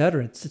inspired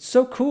utterance. It's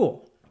so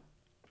cool,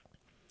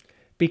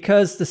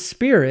 because the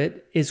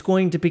Spirit is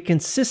going to be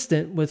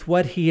consistent with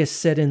what he has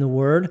said in the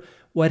Word,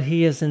 what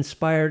he has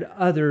inspired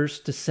others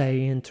to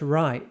say and to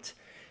write.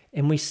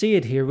 And we see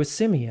it here with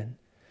Simeon.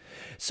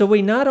 So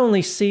we not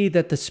only see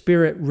that the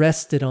Spirit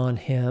rested on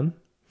him,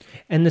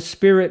 and the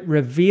Spirit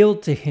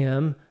revealed to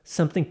him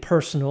something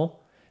personal,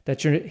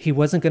 that he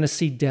wasn't going to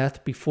see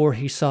death before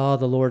he saw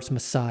the Lord's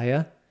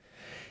Messiah.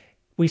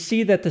 We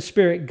see that the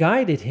Spirit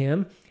guided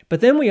him,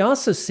 but then we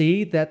also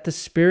see that the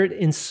Spirit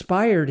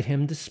inspired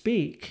him to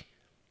speak.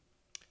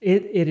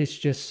 It is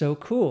just so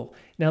cool.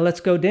 Now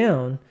let's go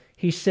down.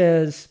 He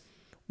says,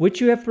 which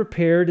you have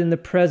prepared in the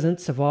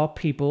presence of all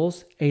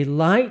peoples, a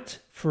light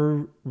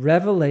for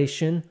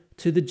revelation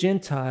to the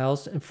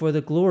Gentiles and for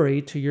the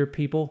glory to your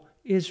people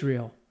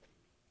Israel.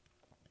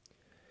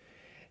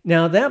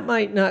 Now, that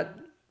might not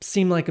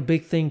seem like a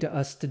big thing to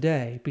us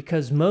today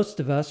because most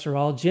of us are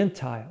all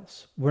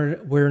Gentiles.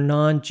 We're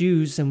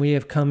non-Jews and we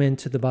have come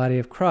into the body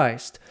of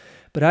Christ.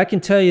 But I can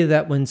tell you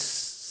that when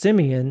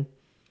Simeon,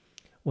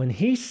 when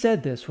he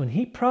said this, when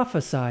he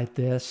prophesied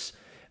this,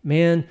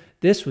 man,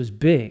 this was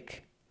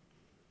big.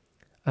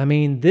 I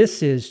mean,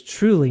 this is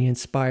truly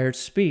inspired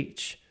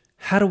speech.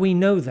 How do we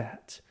know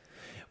that?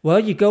 Well,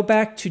 you go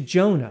back to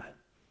Jonah.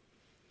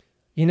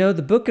 You know,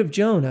 the book of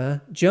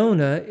Jonah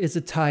is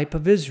a type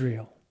of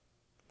Israel.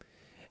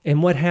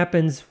 And what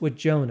happens with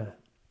Jonah?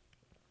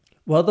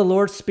 Well, the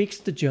Lord speaks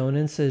to Jonah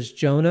and says,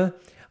 Jonah,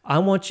 I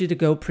want you to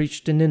go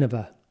preach to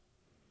Nineveh.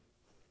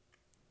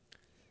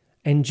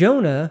 And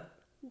Jonah,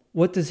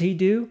 what does he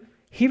do?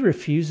 He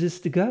refuses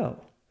to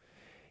go.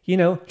 You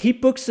know, he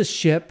books a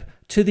ship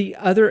to the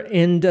other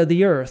end of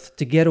the earth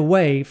to get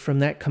away from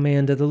that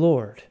command of the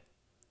Lord.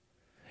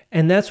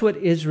 And that's what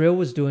Israel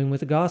was doing with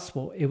the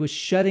gospel. It was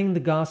shutting the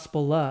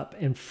gospel up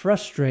and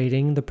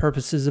frustrating the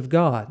purposes of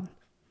God.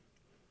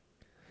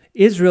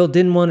 Israel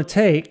didn't want to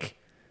take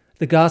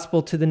the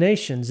gospel to the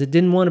nations. It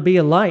didn't want to be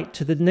a light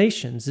to the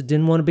nations. It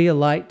didn't want to be a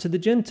light to the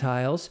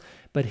Gentiles.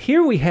 But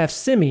here we have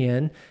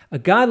Simeon, a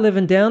guy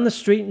living down the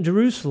street in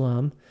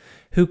Jerusalem,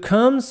 who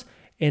comes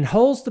and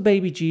holds the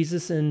baby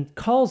Jesus and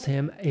calls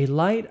him a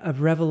light of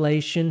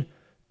revelation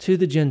to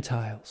the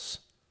Gentiles.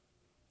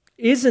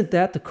 Isn't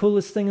that the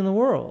coolest thing in the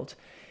world?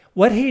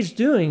 What he's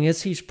doing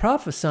is he's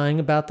prophesying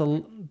about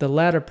the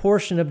latter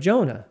portion of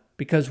Jonah.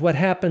 Because what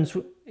happens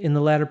in the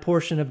latter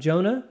portion of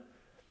Jonah?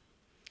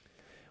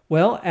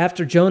 Well,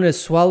 after Jonah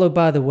is swallowed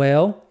by the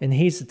whale, and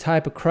he's the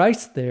type of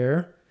Christ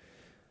there,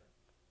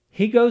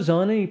 he goes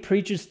on and he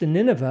preaches to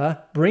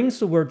Nineveh, brings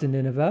the word to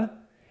Nineveh,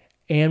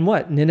 and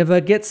what?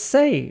 Nineveh gets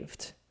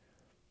saved.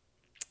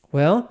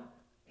 Well,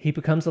 he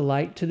becomes a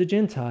light to the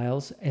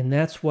Gentiles, and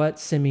that's what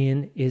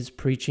Simeon is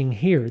preaching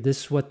here.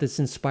 This is what this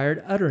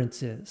inspired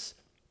utterance is.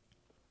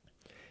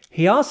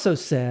 He also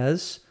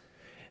says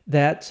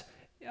that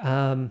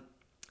the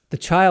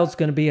child's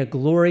going to be a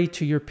glory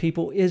to your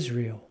people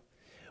Israel.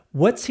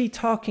 What's he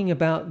talking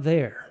about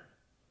there?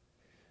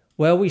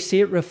 Well, we see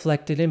it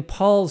reflected in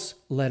Paul's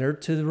letter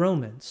to the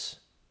Romans.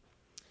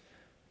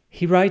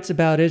 He writes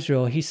about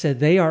Israel. He said,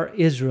 they are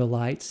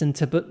Israelites, and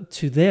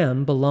to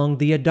them belong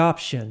the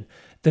adoption,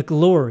 the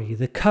glory,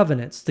 the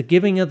covenants, the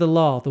giving of the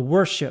law, the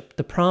worship,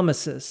 the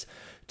promises.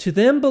 To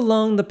them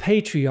belong the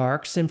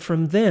patriarchs, and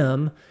from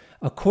them,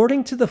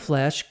 according to the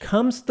flesh,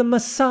 comes the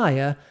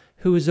Messiah,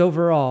 who is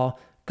over all,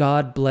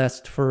 God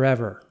blessed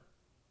forever.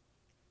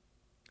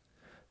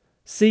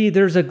 See,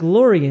 there's a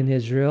glory in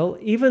Israel,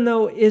 even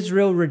though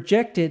Israel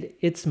rejected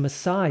its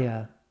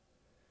Messiah.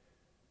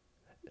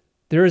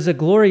 There is a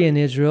glory in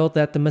Israel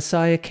that the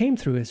Messiah came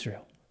through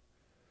Israel.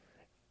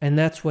 And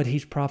that's what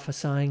he's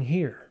prophesying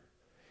here.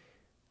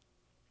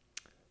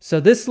 So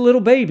this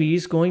little baby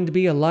is going to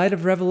be a light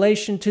of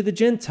revelation to the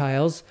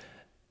Gentiles.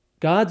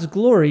 God's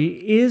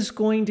glory is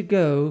going to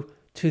go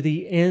to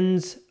the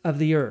ends of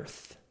the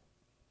earth.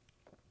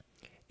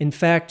 In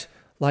fact,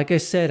 like I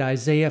said,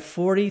 Isaiah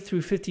 40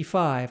 through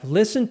 55.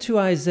 Listen to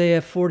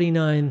Isaiah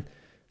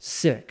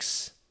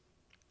 49:6.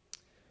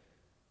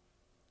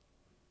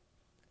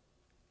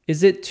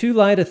 Is it too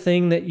light a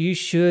thing that you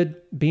should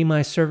be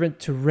my servant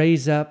to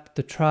raise up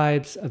the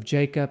tribes of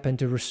Jacob and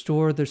to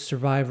restore the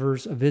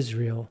survivors of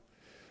Israel?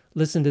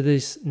 Listen to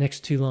these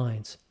next two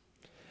lines.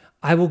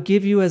 I will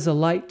give you as a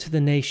light to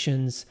the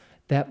nations,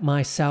 that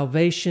my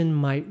salvation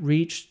might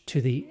reach to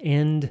the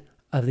end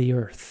of the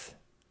earth.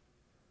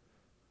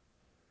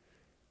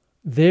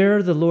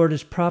 There the Lord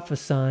is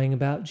prophesying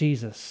about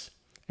Jesus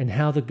and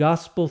how the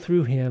gospel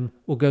through him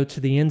will go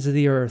to the ends of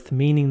the earth,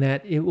 meaning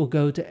that it will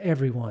go to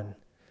everyone.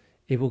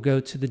 It will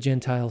go to the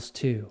Gentiles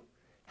too.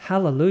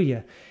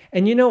 Hallelujah.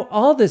 And you know,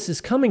 all this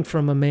is coming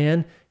from a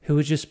man who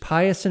is just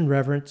pious and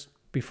reverent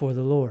before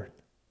the Lord.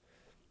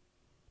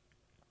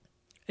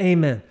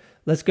 Amen.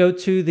 Let's go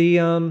to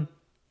the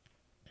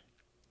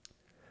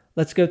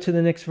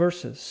next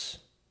verses.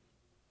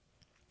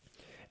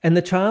 And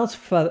the child's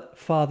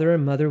father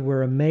and mother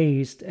were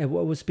amazed at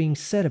what was being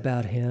said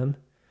about him.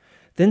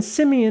 Then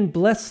Simeon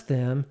blessed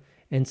them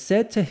and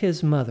said to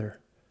his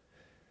mother,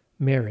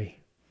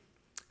 Mary.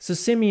 So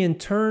Simeon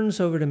turns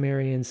over to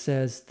Mary and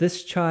says,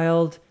 this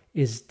child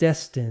is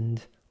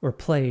destined or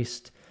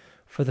placed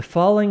for the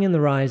falling and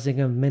the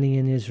rising of many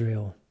in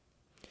Israel,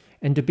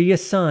 and to be a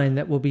sign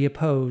that will be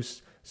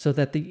opposed, so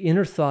that the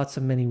inner thoughts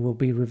of many will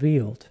be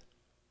revealed.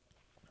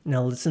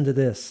 Now listen to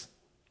this.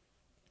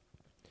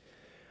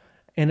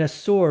 And a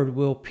sword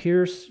will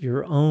pierce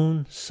your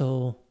own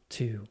soul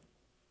too.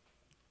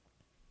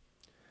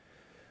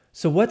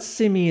 So what's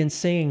Simeon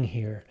saying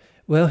here?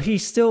 Well,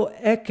 he's still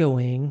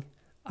echoing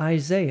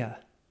Isaiah.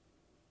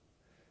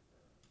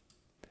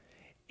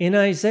 In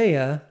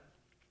Isaiah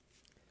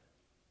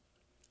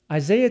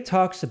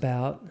talks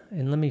about,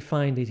 and let me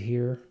find it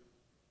here.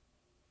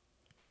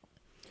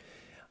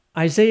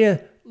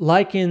 Isaiah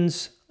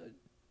likens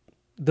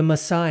the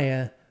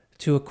Messiah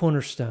to a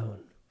cornerstone.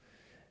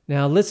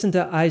 Now listen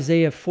to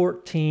Isaiah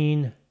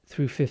 14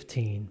 through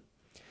 15.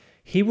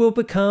 He will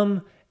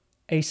become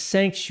a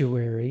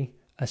sanctuary,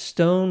 a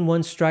stone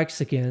one strikes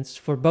against.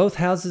 For both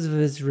houses of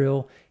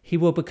Israel, he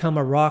will become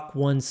a rock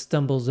one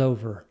stumbles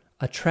over,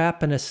 a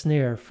trap and a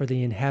snare for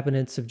the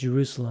inhabitants of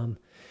Jerusalem.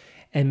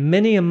 And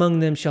many among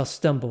them shall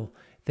stumble.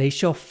 They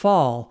shall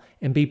fall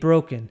and be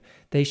broken.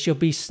 They shall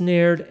be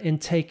snared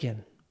and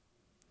taken.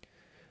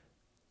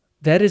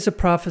 That is a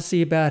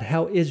prophecy about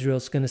how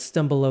Israel's going to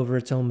stumble over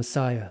its own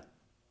Messiah.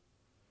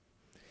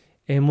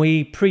 And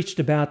we preached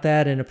about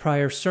that in a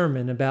prior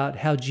sermon, about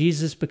how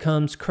Jesus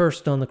becomes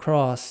cursed on the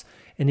cross,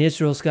 and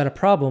Israel's got a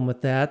problem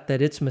with that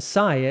its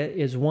Messiah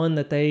is one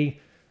that they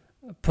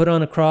put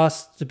on a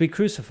cross to be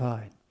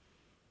crucified.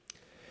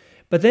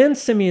 But then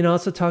Simeon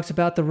also talks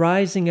about the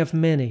rising of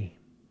many.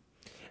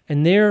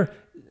 And there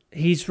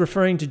he's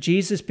referring to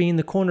Jesus being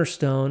the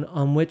cornerstone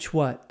on which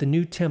what? The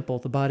new temple,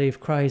 the body of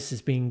Christ,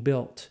 is being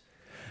built.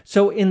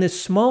 So in this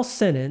small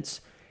sentence,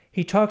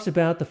 he talks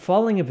about the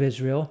falling of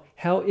Israel,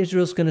 how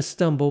Israel's going to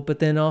stumble, but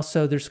then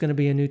also there's going to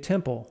be a new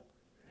temple.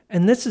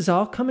 And this is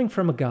all coming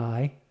from a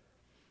guy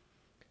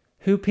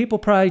who people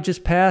probably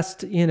just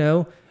passed,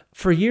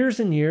 for years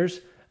and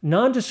years,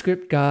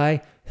 nondescript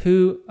guy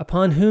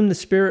upon whom the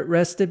Spirit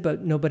rested,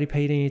 but nobody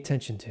paid any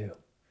attention to.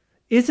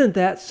 Isn't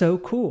that so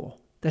cool?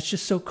 That's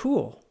just so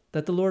cool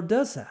that the Lord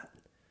does that.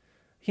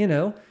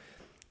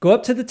 Go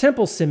up to the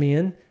temple,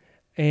 Simeon,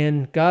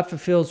 and God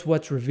fulfills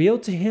what's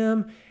revealed to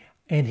him.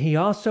 And he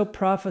also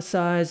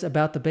prophesies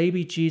about the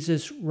baby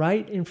Jesus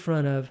right in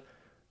front of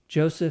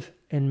Joseph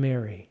and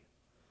Mary.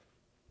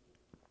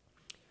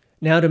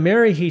 Now to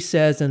Mary he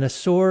says, and a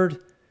sword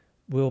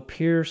will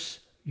pierce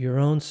your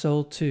own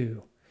soul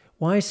too.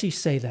 Why does he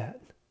say that?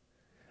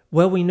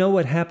 Well, we know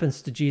what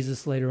happens to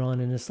Jesus later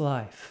on in his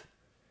life.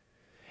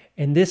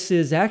 And this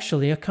is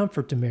actually a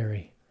comfort to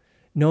Mary,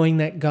 knowing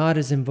that God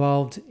is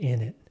involved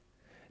in it,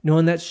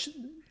 knowing that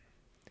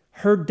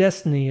her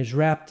destiny is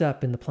wrapped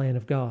up in the plan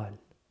of God.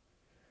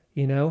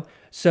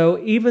 So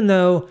even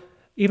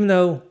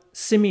though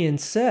Simeon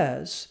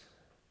says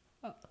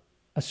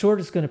a sword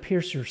is going to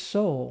pierce your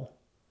soul,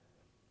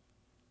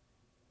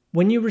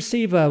 when you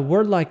receive a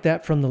word like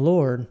that from the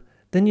Lord,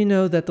 then you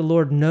know that the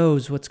Lord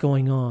knows what's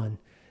going on,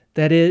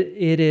 that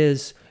it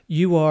is,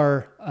 he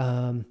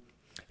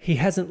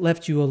hasn't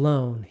left you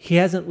alone. He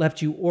hasn't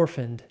left you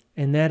orphaned.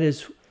 And that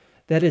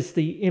is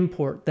the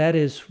import. That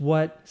is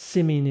what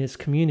Simeon is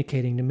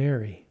communicating to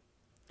Mary.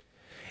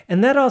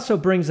 And that also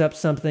brings up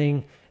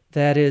something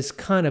that is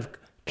kind of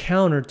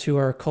counter to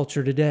our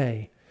culture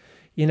today.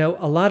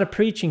 A lot of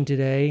preaching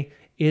today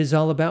is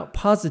all about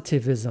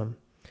positivism,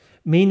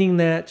 meaning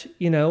that,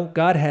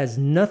 God has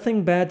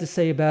nothing bad to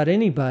say about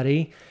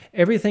anybody.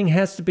 Everything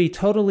has to be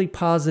totally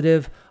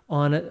positive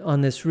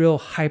on this real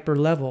hyper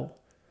level.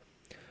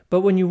 But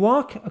when you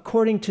walk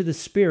according to the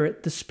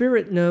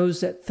Spirit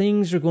knows that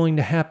things are going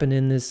to happen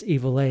in this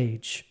evil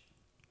age.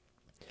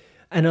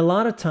 And a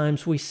lot of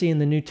times we see in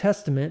the New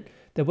Testament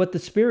that what the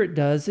Spirit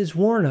does is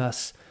warn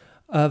us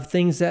of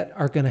things that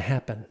are going to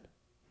happen.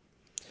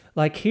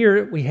 Like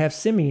here we have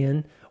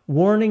Simeon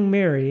warning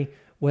Mary,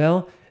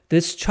 well,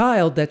 this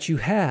child that you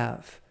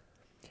have,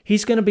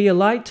 he's going to be a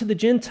light to the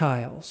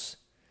Gentiles.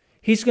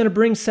 He's going to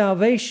bring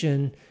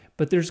salvation,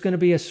 but there's going to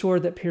be a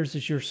sword that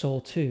pierces your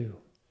soul too,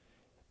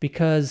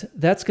 because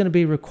that's going to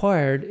be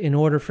required in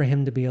order for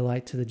him to be a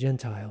light to the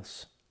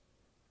Gentiles.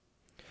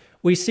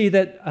 We see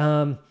that,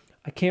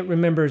 I can't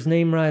remember his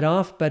name right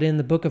off, but in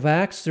the book of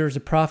Acts, there's a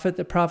prophet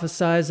that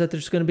prophesies that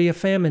there's going to be a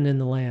famine in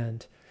the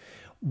land.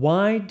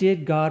 Why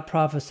did God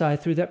prophesy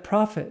through that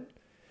prophet?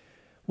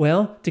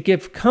 Well, to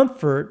give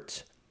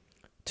comfort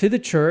to the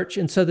church,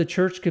 and so the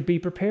church could be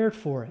prepared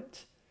for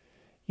it.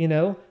 You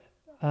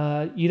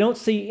don't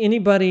see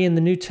anybody in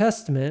the New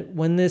Testament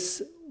when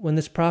this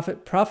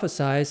prophet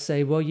prophesies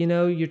say, well,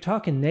 you're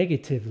talking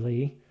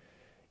negatively.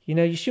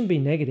 You shouldn't be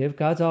negative.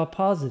 God's all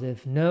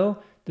positive. No,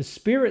 the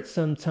Spirit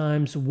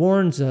sometimes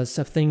warns us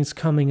of things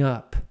coming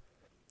up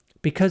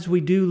because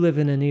we do live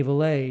in an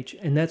evil age.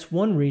 And that's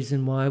one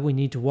reason why we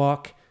need to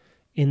walk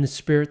in the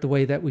Spirit the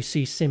way that we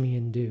see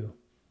Simeon do,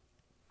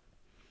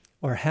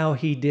 or how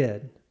he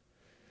did.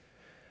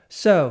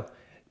 So,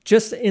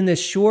 just in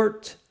this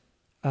short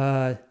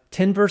 10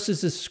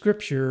 verses of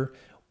Scripture,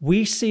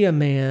 we see a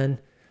man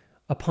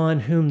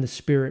upon whom the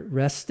Spirit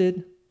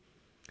rested.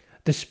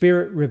 The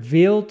Spirit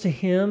revealed to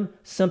him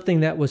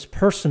something that was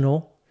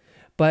personal,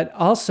 but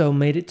also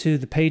made it to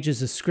the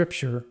pages of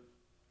Scripture.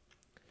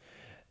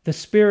 The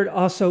Spirit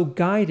also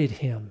guided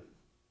him.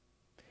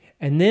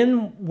 And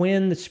then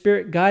when the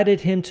Spirit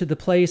guided him to the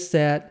place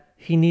that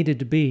he needed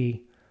to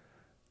be,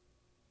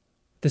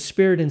 the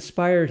Spirit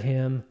inspired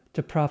him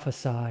to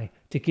prophesy,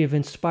 to give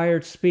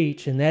inspired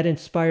speech. And that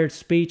inspired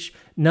speech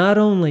not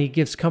only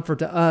gives comfort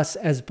to us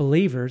as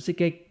believers,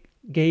 it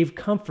gave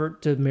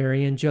comfort to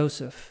Mary and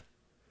Joseph.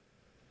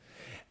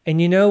 And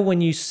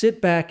when you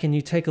sit back and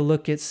you take a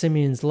look at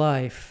Simeon's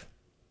life,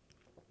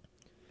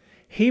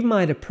 he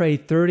might have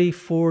prayed 30,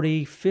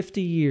 40,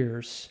 50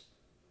 years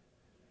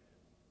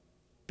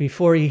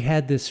before he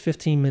had this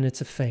 15 minutes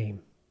of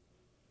fame.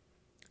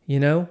 You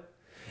know?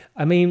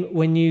 I mean,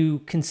 when you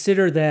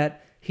consider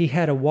that he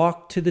had to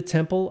walk to the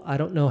temple, I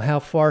don't know how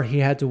far he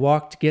had to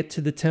walk to get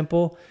to the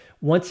temple.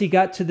 Once he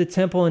got to the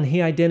temple and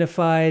he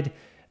identified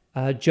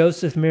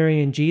Joseph,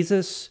 Mary, and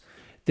Jesus,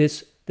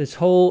 this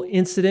whole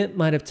incident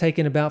might have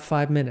taken about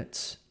 5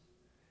 minutes.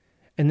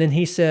 And then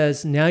he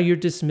says, now you're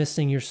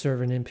dismissing your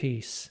servant in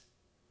peace.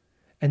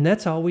 And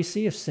that's all we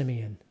see of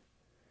Simeon.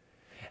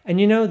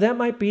 And you know, that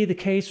might be the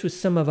case with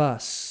some of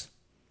us.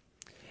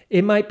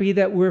 It might be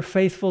that we're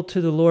faithful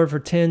to the Lord for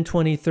 10,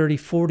 20, 30,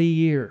 40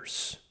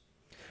 years.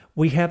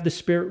 We have the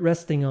Spirit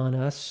resting on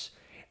us,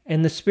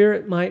 and the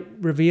Spirit might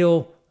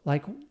reveal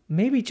like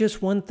maybe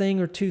just one thing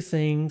or two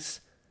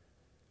things,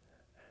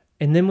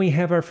 and then we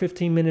have our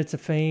 15 minutes of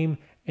fame,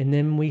 and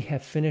then we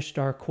have finished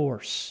our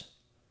course.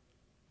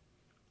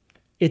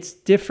 It's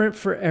different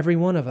for every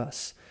one of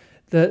us.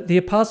 The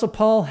Apostle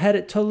Paul had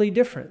it totally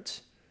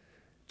different.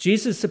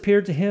 Jesus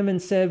appeared to him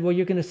and said, well,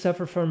 you're going to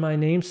suffer for my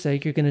name's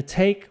sake. You're going to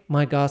take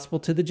my gospel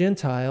to the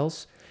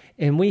Gentiles.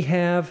 And we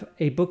have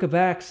a book of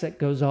Acts that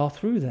goes all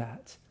through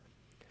that.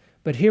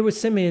 But here with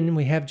Simeon,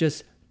 we have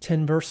just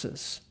 10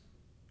 verses.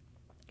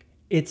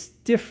 It's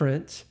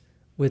different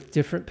with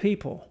different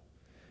people.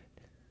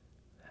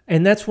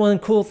 And that's one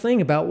cool thing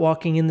about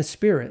walking in the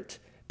Spirit.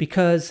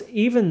 Because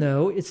even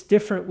though it's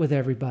different with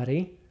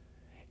everybody,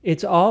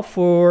 it's all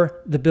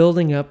for the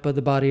building up of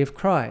the body of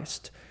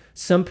Christ.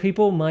 Some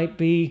people might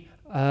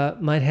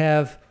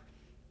have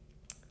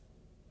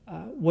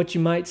what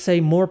you might say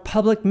more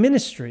public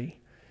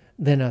ministry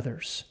than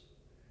others.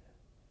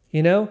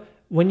 You know,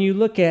 when you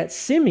look at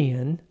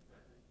Simeon,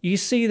 you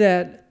see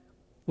that,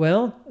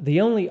 well, the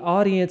only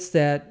audience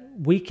that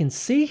we can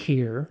see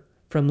here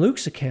from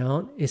Luke's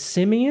account is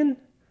Simeon,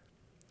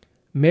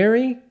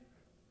 Mary,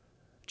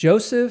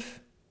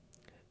 Joseph,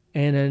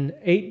 and an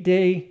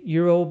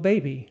 8-day-old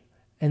baby.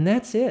 And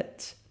that's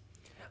it.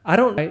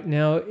 Right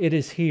now, it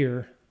is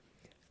here.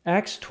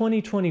 Acts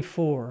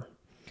 20:24.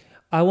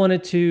 I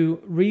wanted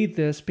to read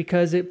this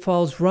because it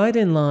falls right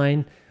in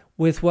line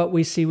with what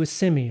we see with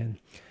Simeon.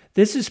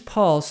 This is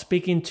Paul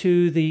speaking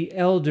to the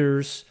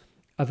elders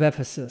of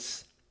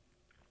Ephesus.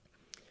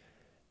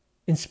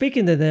 In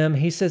speaking to them,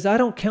 he says, I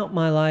don't count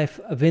my life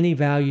of any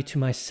value to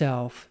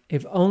myself,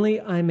 if only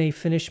I may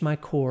finish my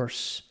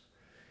course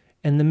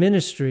and the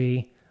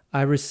ministry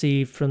I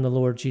received from the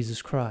Lord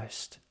Jesus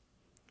Christ.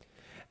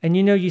 And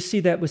you know, you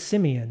see that with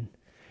Simeon.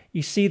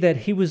 You see that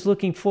he was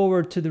looking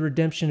forward to the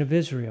redemption of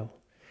Israel.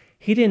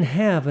 He didn't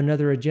have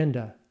another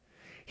agenda.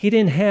 He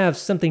didn't have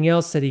something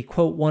else that he,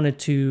 quote, wanted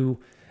to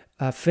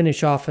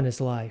finish off in his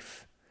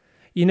life.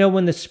 You know,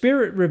 when the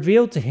Spirit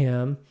revealed to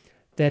him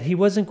that he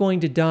wasn't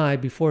going to die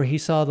before he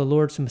saw the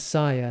Lord's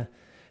Messiah,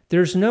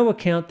 there's no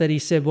account that he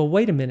said, well,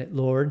 wait a minute,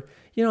 Lord.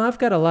 You know, I've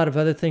got a lot of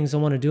other things I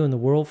want to do in the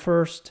world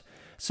first.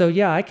 So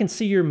yeah, I can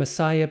see your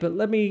Messiah, but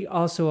let me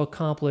also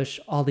accomplish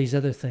all these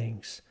other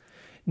things.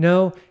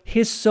 No,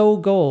 his sole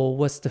goal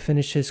was to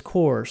finish his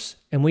course,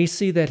 and we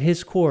see that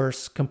his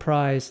course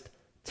comprised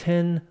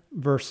 10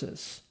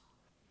 verses.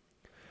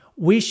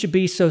 We should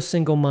be so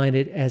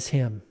single-minded as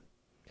him,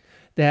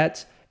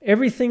 that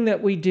everything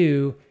that we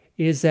do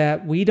is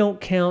that we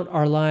don't count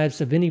our lives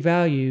of any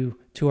value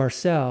to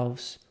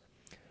ourselves,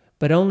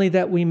 but only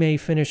that we may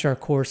finish our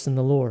course in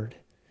the Lord.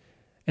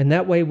 And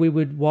that way we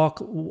would walk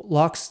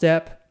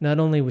lockstep, not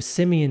only with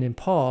Simeon and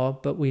Paul,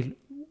 but we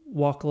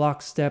walk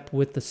lockstep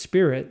with the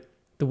Spirit,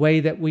 the way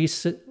that we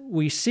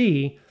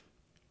see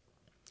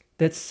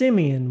that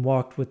Simeon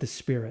walked with the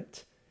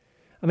Spirit.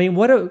 I mean,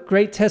 what a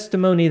great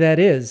testimony that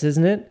is,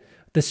 isn't it?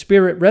 The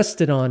Spirit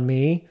rested on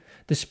me,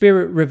 the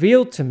Spirit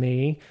revealed to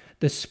me,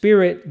 the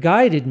Spirit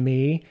guided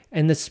me,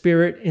 and the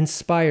Spirit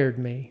inspired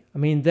me. I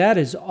mean, that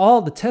is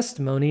all the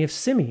testimony of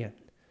Simeon.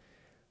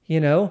 You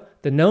know,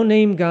 the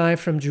no-name guy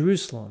from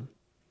Jerusalem.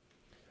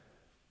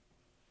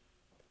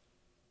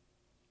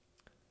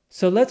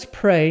 So let's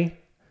pray.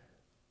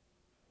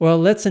 Well,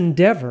 let's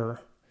endeavor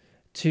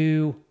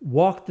to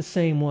walk the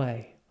same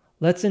way.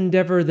 Let's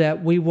endeavor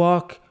that we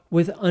walk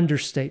with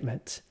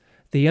understatement.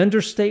 The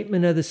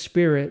understatement of the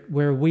Spirit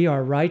where we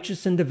are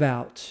righteous and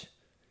devout,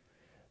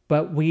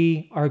 but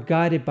we are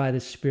guided by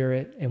the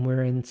Spirit and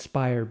we're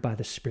inspired by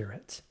the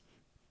Spirit.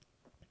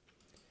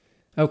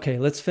 Okay,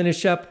 let's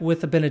finish up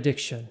with a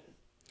benediction.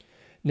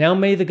 Now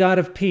may the God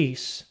of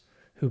peace,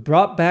 who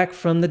brought back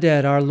from the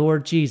dead our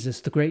Lord Jesus,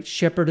 the great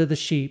shepherd of the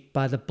sheep,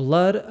 by the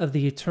blood of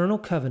the eternal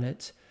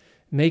covenant,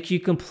 make you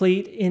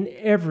complete in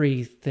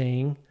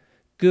everything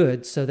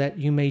good so that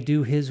you may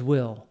do his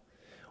will,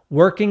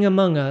 working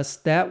among us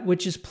that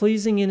which is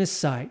pleasing in his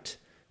sight,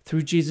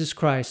 through Jesus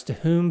Christ, to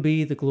whom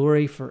be the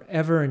glory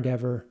forever and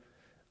ever.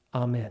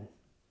 Amen.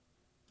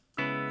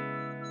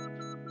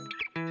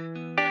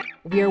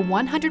 We are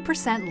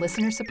 100%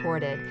 listener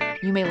supported.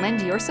 You may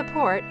lend your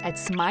support at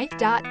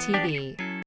smythe.tv.